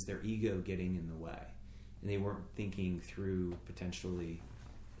 It was their ego getting in the way, and they weren't thinking through potentially,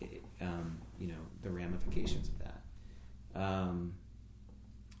 the ramifications of that.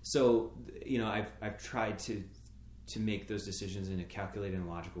 So I've tried to make those decisions in a calculated and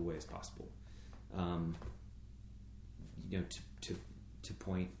logical way as possible. To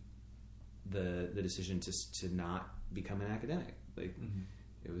point the decision to not become an academic. Like, mm-hmm.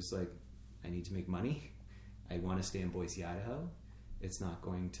 It was like, I need to make money. I want to stay in Boise, Idaho. It's not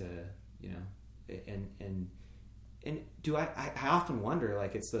going to, and do I often wonder,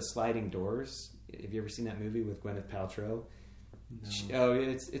 like, it's the sliding doors. Have you ever seen that movie with Gwyneth Paltrow? No.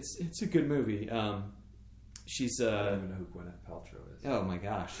 It's a good movie. She's I don't even know who Gwyneth Paltrow is. Oh my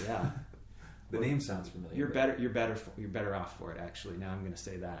gosh, yeah. The name sounds familiar. You're better off for it, actually. Now I'm going to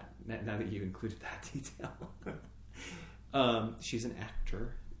say that. Now that you included that detail. She's an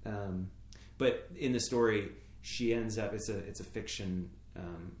actor. But in the story, she ends up, it's a fiction,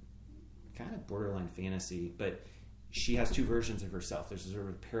 kind of borderline fantasy, but she has 2 versions of herself. There's a sort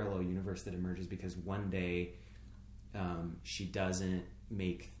of parallel universe that emerges because one day she doesn't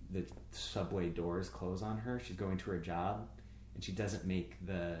make the subway doors close on her. She's going to her job, and she doesn't make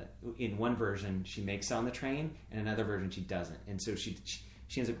in one version she makes on the train, and another version she doesn't. And so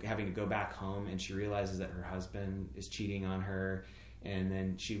she ends up having to go back home, and she realizes that her husband is cheating on her, and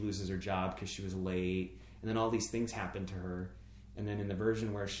then she loses her job because she was late, and then all these things happen to her. And then in the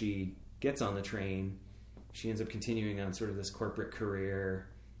version where she gets on the train, she ends up continuing on sort of this corporate career,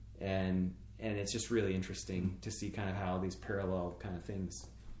 and it's just really interesting to see kind of how these parallel kind of things,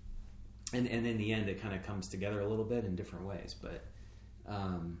 and in the end it kind of comes together a little bit in different ways. But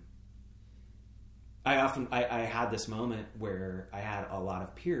I had this moment where I had a lot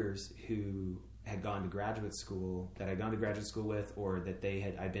of peers who had gone to graduate school, that I'd gone to graduate school with, or that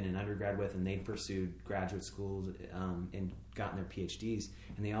I'd been in undergrad with, and they'd pursued graduate schools and gotten their PhDs,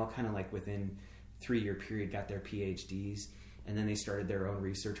 and they all kind of like within 3-year period got their PhDs, and then they started their own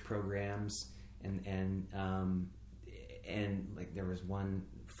research programs, and like there was one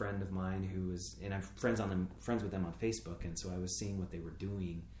friend of mine who was, and I'm friends with them on Facebook, and so I was seeing what they were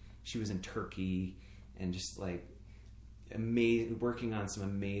doing. She was in Turkey and just like amazing, working on some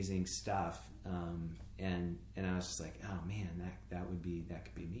amazing stuff, and I was just like, oh man, that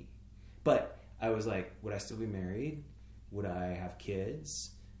could be me. But I was like, would I still be married? Would I have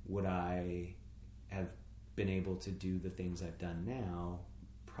kids? Would I have been able to do the things I've done now?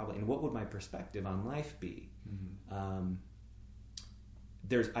 Probably. And what would my perspective on life be? Mm-hmm.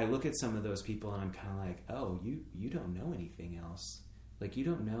 I look at some of those people and I'm kind of like, oh, you don't know anything else. Like, you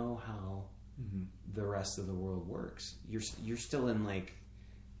don't know how mm-hmm. the rest of the world works. You're still in like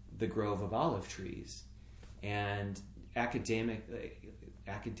the grove of olive trees, and academia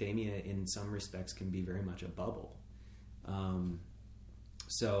in some respects can be very much a bubble.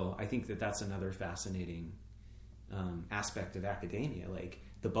 So I think that's another fascinating aspect of academia. Like,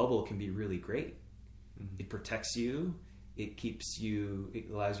 the bubble can be really great. Mm-hmm. It protects you. It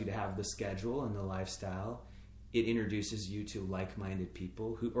allows you to have the schedule and the lifestyle. It introduces you to like-minded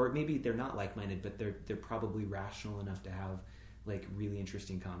people who, or maybe they're not like-minded, but they're probably rational enough to have like really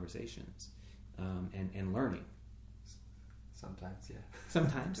interesting conversations, and learning. Sometimes,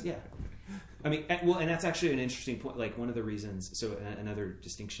 yeah. I mean, and that's actually an interesting point. Like, one of the reasons, so another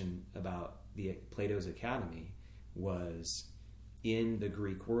distinction about the Plato's Academy was, in the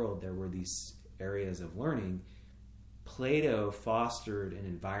Greek world, there were these areas of learning. Plato fostered an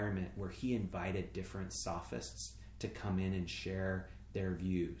environment where he invited different sophists to come in and share their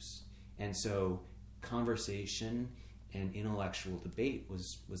views. And so conversation and intellectual debate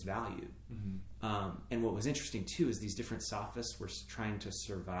was valued. Mm-hmm. And what was interesting too is these different sophists were trying to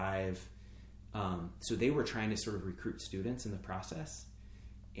survive. So they were trying to sort of recruit students in the process,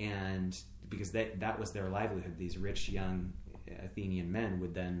 and because that was their livelihood, these rich young Athenian men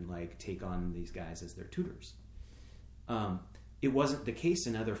would then like take on these guys as their tutors. It wasn't the case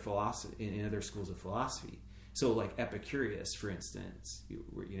in other schools of philosophy. So, like Epicurus, for instance,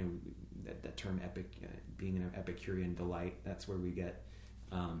 that term being an Epicurean delight. That's where we get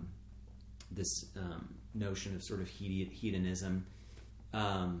this notion of sort of hedonism.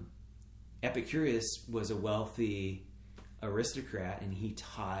 Epicurus was a wealthy aristocrat, and he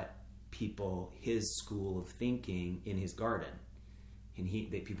taught people his school of thinking in his garden, and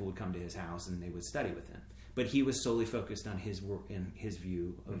people would come to his house and they would study with him. But he was solely focused on his work and his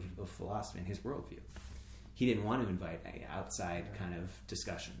view of philosophy and his worldview. He didn't want to invite outside kind of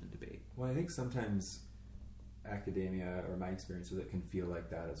discussion and debate. Well, I think sometimes academia, or my experience with it, can feel like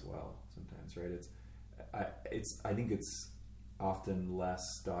that as well. Sometimes, right? I think it's often less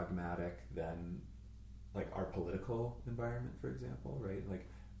dogmatic than like our political environment, for example, right? Like,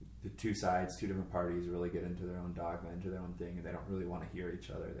 the two different parties really get into their own dogma, into their own thing, and they don't really want to hear each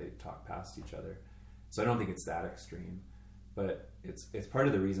other. They talk past each other. So I don't think it's that extreme, but it's part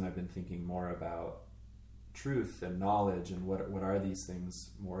of the reason I've been thinking more about truth and knowledge and what are these things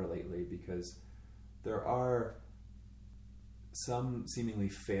more lately, because there are some seemingly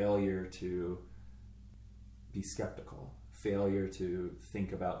failure to be skeptical, failure to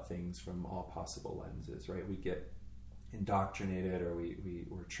think about things from all possible lenses, right? We get indoctrinated, or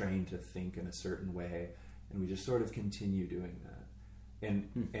we're trained to think in a certain way, and we just sort of continue doing that.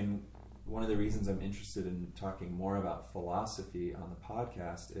 And one of the reasons I'm interested in talking more about philosophy on the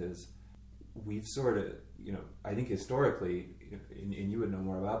podcast is we've sort of, I think historically, and you would know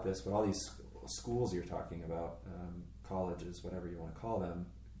more about this, but all these schools you're talking about, colleges, whatever you want to call them,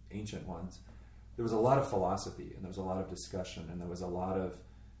 ancient ones, there was a lot of philosophy, and there was a lot of discussion, and there was a lot of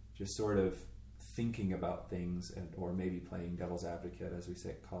just sort of thinking about things, or maybe playing devil's advocate, as we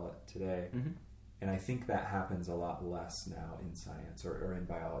call it today. Mm-hmm. And I think that happens a lot less now in science or in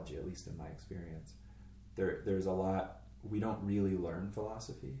biology, at least in my experience. There's a lot, we don't really learn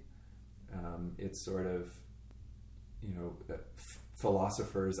philosophy. It's sort of,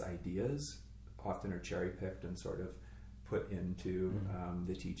 philosophers' ideas often are cherry-picked and sort of put into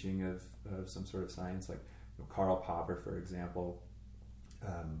the teaching of some sort of science. Like Karl Popper, for example,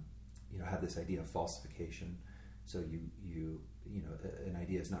 had this idea of falsification. So an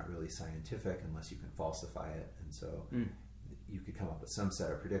idea is not really scientific unless you can falsify it, and so you could come up with some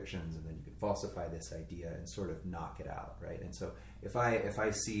set of predictions, and then you can falsify this idea and sort of knock it out, right? And so if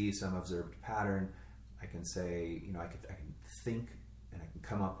I see some observed pattern, I can say, I can think and I can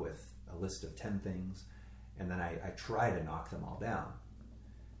come up with a list of 10 things, and then I try to knock them all down.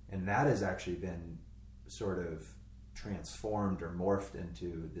 And that has actually been sort of transformed or morphed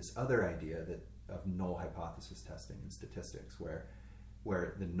into this other idea of null hypothesis testing in statistics, where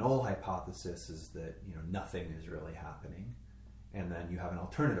the null hypothesis is that nothing is really happening, and then you have an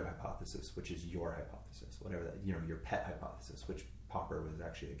alternative hypothesis, which is your hypothesis, whatever that, your pet hypothesis, which Popper was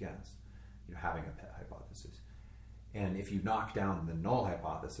actually against, having a pet hypothesis. And if you knock down the null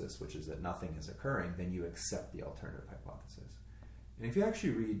hypothesis, which is that nothing is occurring, then you accept the alternative hypothesis. And if you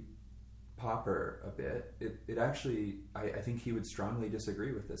actually read Popper a bit, it actually, I think he would strongly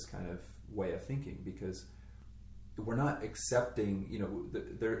disagree with this kind of way of thinking, because we're not accepting,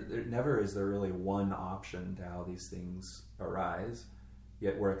 there never is there really one option to how these things arise,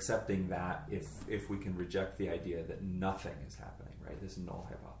 yet we're accepting that if we can reject the idea that nothing is happening, right? This null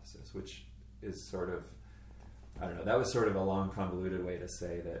hypothesis, which is sort of, I don't know, that was sort of a long, convoluted way to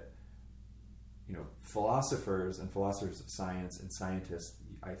say that, philosophers and philosophers of science and scientists,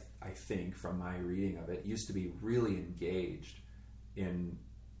 I think from my reading of it, used to be really engaged in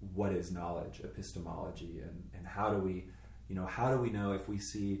what is knowledge, epistemology, and how do we know if we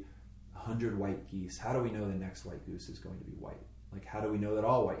see 100 white geese, how do we know the next white goose is going to be white? Like, how do we know that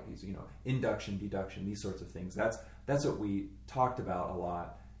all white geese, induction, deduction, these sorts of things. That's what we talked about a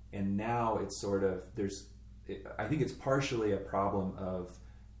lot. And now it's sort of, I think it's partially a problem of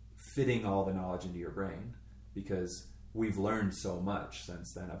fitting all the knowledge into your brain, because we've learned so much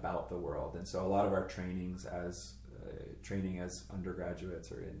since then about the world. And so a lot of our trainings as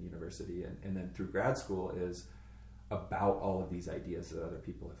undergraduates or in university and then through grad school is about all of these ideas that other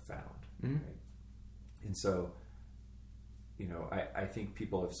people have found. Mm-hmm. Right? And so, I think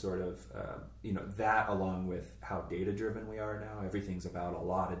people have sort of, that along with how data driven we are now, everything's about a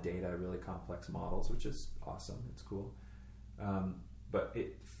lot of data, really complex models, which is awesome. It's cool. But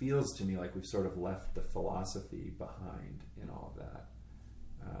it feels to me like we've sort of left the philosophy behind in all of that.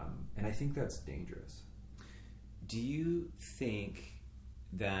 And I think that's dangerous. Do you think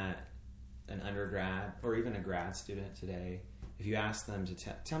that an undergrad or even a grad student today, if you ask them to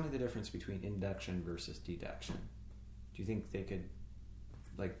tell me the difference between induction versus deduction, do you think they could,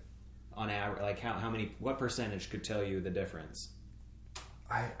 like, on average, like what percentage could tell you the difference?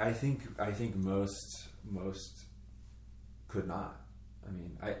 I think most could not. I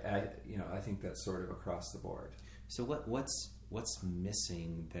mean, I think that's sort of across the board. So what's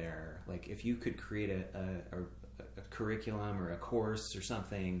missing there? Like, if you could create a curriculum or a course or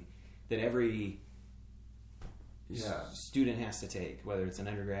something that every student has to take, whether it's an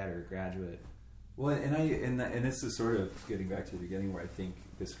undergrad or a graduate. Well, and this is sort of getting back to the beginning where I think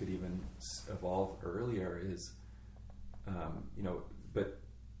this could even evolve earlier is, but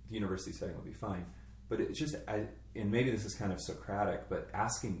the university setting will be fine. But it's just, and maybe this is kind of Socratic, but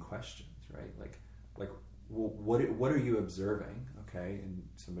asking questions, right? Like, what are you observing? Okay, and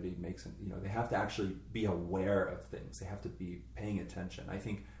somebody makes it. They have to actually be aware of things. They have to be paying attention. I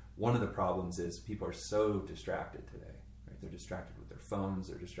think one of the problems is people are so distracted today. Right? They're distracted with their phones.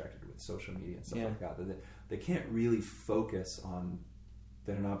 They're distracted with social media and stuff like that. That they can't really focus on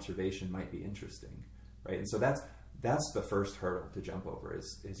that an observation might be interesting, right? And so that's the first hurdle to jump over.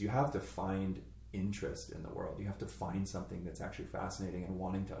 Is you have to find interest in the world. You have to find something that's actually fascinating and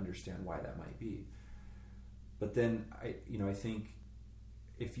wanting to understand why that might be. But then I think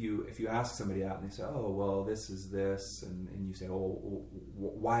if you ask somebody out and they say, oh, well, this is this, and you say, oh,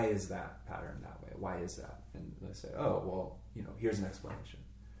 why is that pattern that way? Why is that? And they say, oh, well, here's an explanation.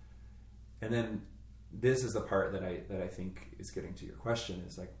 And then this is the part that I think is getting to your question,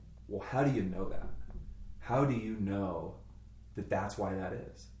 is like, well, how do you know that? How do you know that that's why that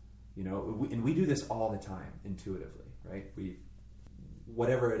is? And we do this all the time intuitively, right?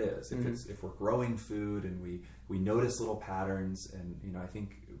 Whatever it is, if we're growing food and we notice little patterns, and I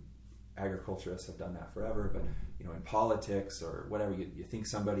think agriculturists have done that forever, but in politics or whatever, you think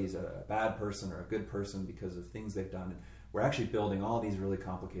somebody's a bad person or a good person because of things they've done, and we're actually building all these really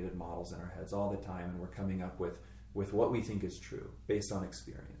complicated models in our heads all the time, and we're coming up with what we think is true based on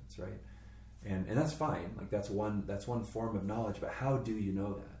experience, right? And that's fine. Like, that's one form of knowledge, but how do you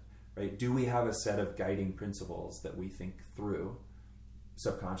know that, right? Do we have a set of guiding principles that we think through,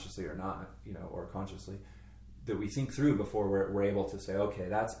 subconsciously or not, or consciously, that we think through before we're able to say, okay,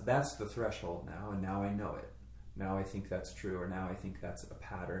 that's the threshold now, and now I know it. Now I think that's true, or now I think that's a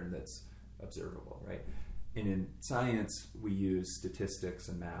pattern that's observable, right? And in science, we use statistics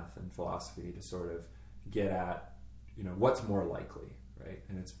and math and philosophy to sort of get at, what's more likely, right?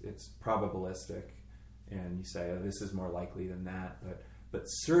 And it's probabilistic, and you say, oh, this is more likely than that, but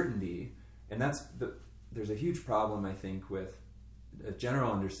certainty, and there's a huge problem, I think, with a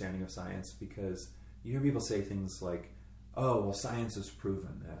general understanding of science, because you hear people say things like, oh, well, science has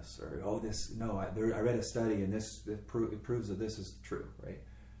proven this, or I read a study and it proves that this is true, right?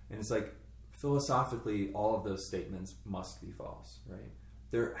 And it's like, philosophically, all of those statements must be false, right?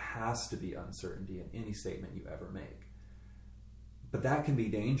 There has to be uncertainty in any statement you ever make. But that can be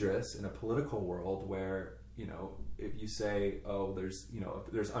dangerous in a political world where, if you say, oh,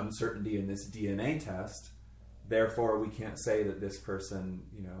 there's uncertainty in this DNA test, therefore we can't say that this person,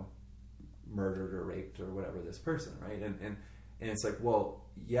 murdered or raped or whatever this person, right? And it's like, well,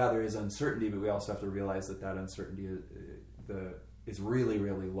 yeah, there is uncertainty, but we also have to realize that uncertainty is really,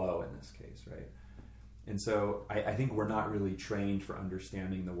 really low in this case, right? And so I think we're not really trained for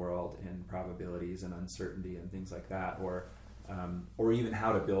understanding the world in probabilities and uncertainty and things like that, or even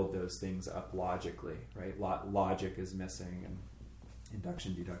how to build those things up logically, right? Logic is missing, and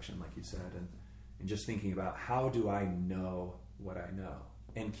induction, deduction, like you said, and just thinking about, how do I know what I know?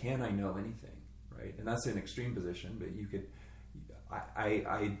 And can I know anything, right? And that's an extreme position, but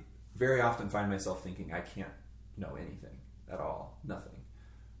I very often find myself thinking I can't know anything at all, nothing,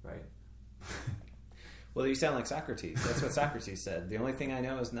 right? Well, you sound like Socrates. That's what Socrates said. The only thing I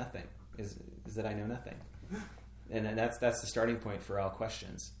know is nothing, is that I know nothing. And that's the starting point for all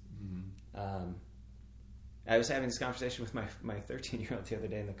questions. Mm-hmm. I was having this conversation with my 13-year-old the other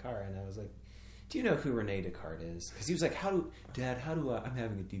day in the car, and I was like, do you know who Rene Descartes is? Because he was like, Dad, I'm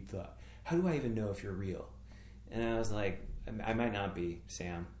having a deep thought. How do I even know if you're real? And I was like, I might not be,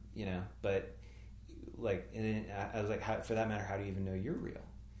 Sam, but like, and then I was like, for that matter, how do you even know you're real?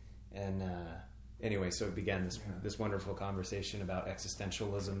 And anyway, so it began this wonderful conversation about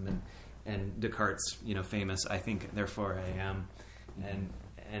existentialism and Descartes, famous, I think, therefore I am.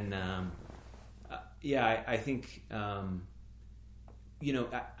 And I think,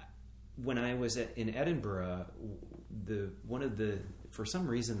 when I was in Edinburgh, for some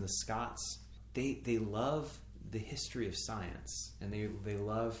reason, the Scots, they love the history of science, and they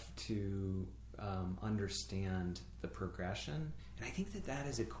love to understand the progression. And I think that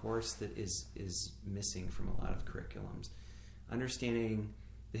is a course that is missing from a lot of curriculums. Understanding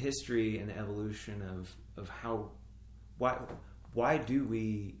the history and the evolution of why do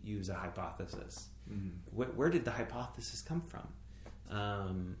we use a hypothesis? Mm-hmm. Where did the hypothesis come from?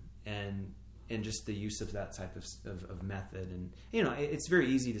 And just the use of that type of method, and it's very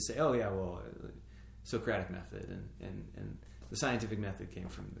easy to say, oh yeah, well, Socratic method and the scientific method came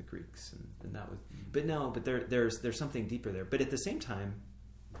from the Greeks, and that was, but there's something deeper there. But at the same time,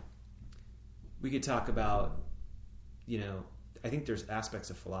 we could talk about, I think there's aspects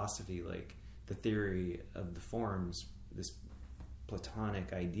of philosophy, like the theory of the forms, this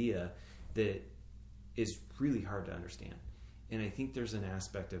Platonic idea that is really hard to understand. And I think there's an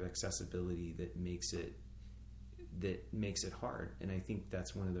aspect of accessibility that makes it hard. And I think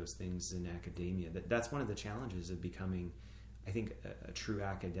that's one of those things in academia. That's one of the challenges of becoming, I think, a true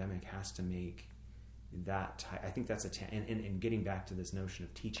academic has to make that. I think that's and getting back to this notion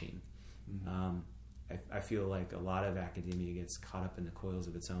of teaching. Mm-hmm. I feel like a lot of academia gets caught up in the coils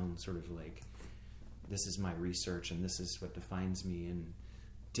of its own, sort of like, this is my research and this is what defines me, and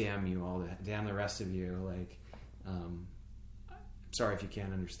damn the rest of you, like, sorry if you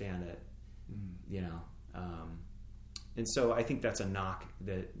can't understand it, and so I think that's a knock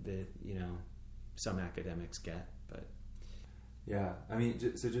that some academics get. But yeah, I mean,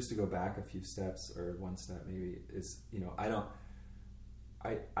 so just to go back a few steps, or one step maybe, is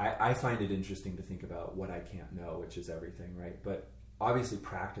I find it interesting to think about what I can't know, which is everything, right? But obviously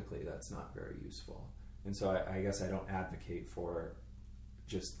practically that's not very useful, and so I guess I don't advocate for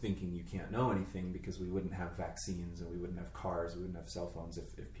just thinking you can't know anything, because we wouldn't have vaccines and we wouldn't have cars, we wouldn't have cell phones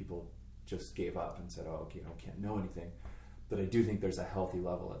if people just gave up and said, oh, okay, can't know anything. But I do think there's a healthy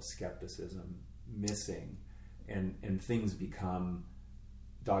level of skepticism missing, and things become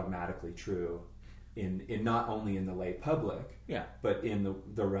dogmatically true in not only in the lay public, but in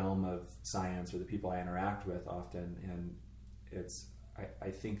the realm of science or the people I interact with often. And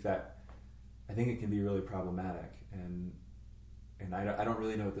I think it can be really problematic, and I don't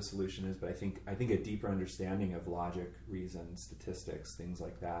really know what the solution is, but I think a deeper understanding of logic, reason, statistics, things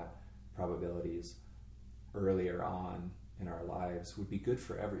like that, probabilities, earlier on in our lives would be good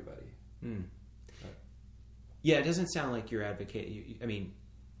for everybody. Yeah, it doesn't sound like you're advocating. I mean,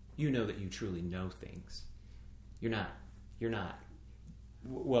 you know that you truly know things. You're not.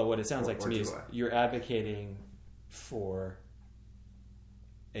 Well, what it sounds like to me is you're advocating for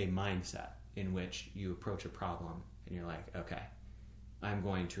a mindset in which you approach a problem and you're like, okay, I'm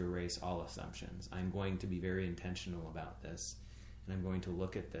going to erase all assumptions. I'm going to be very intentional about this, and I'm going to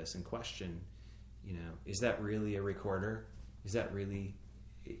look at this and question, is that really a recorder? Is that really,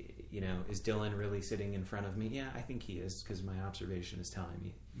 is Dylan really sitting in front of me? Yeah, I think he is, because my observation is telling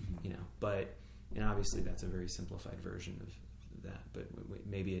me, but, and obviously that's a very simplified version of that, but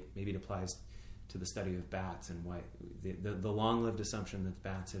maybe it applies to the study of bats and why the long-lived assumption that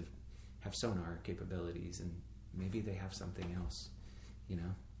bats have sonar capabilities, and maybe they have something else,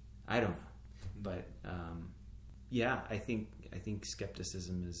 I don't know, but I think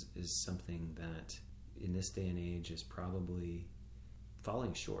skepticism is something that in this day and age is probably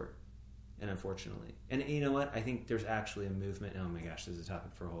falling short, and unfortunately, and you know what, I think there's actually a movement. Oh my gosh, this is a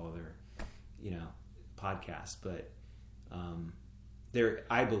topic for a whole other podcast, but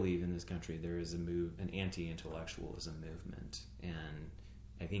I believe in this country there is an anti-intellectualism movement, and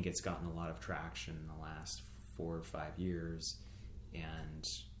I think it's gotten a lot of traction in the last 4 or 5 years, and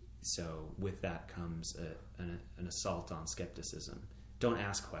so with that comes an assault on skepticism. Don't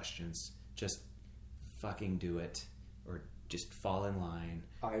ask questions, just fucking do it, or just fall in line.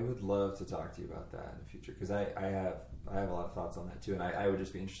 I would love to talk to you about that in the future, because I have a lot of thoughts on that too, and I would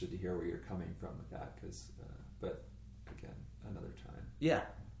just be interested to hear where you're coming from with that, because but again, another time. Yeah.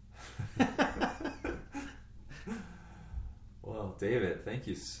 Well, David, thank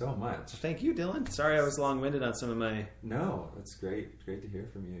you so much. Thank you, Dylan. Sorry I was long-winded on some of my... No, that's great. Great to hear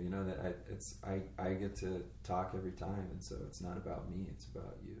from you. That I get to talk every time, and so it's not about me, it's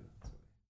about you.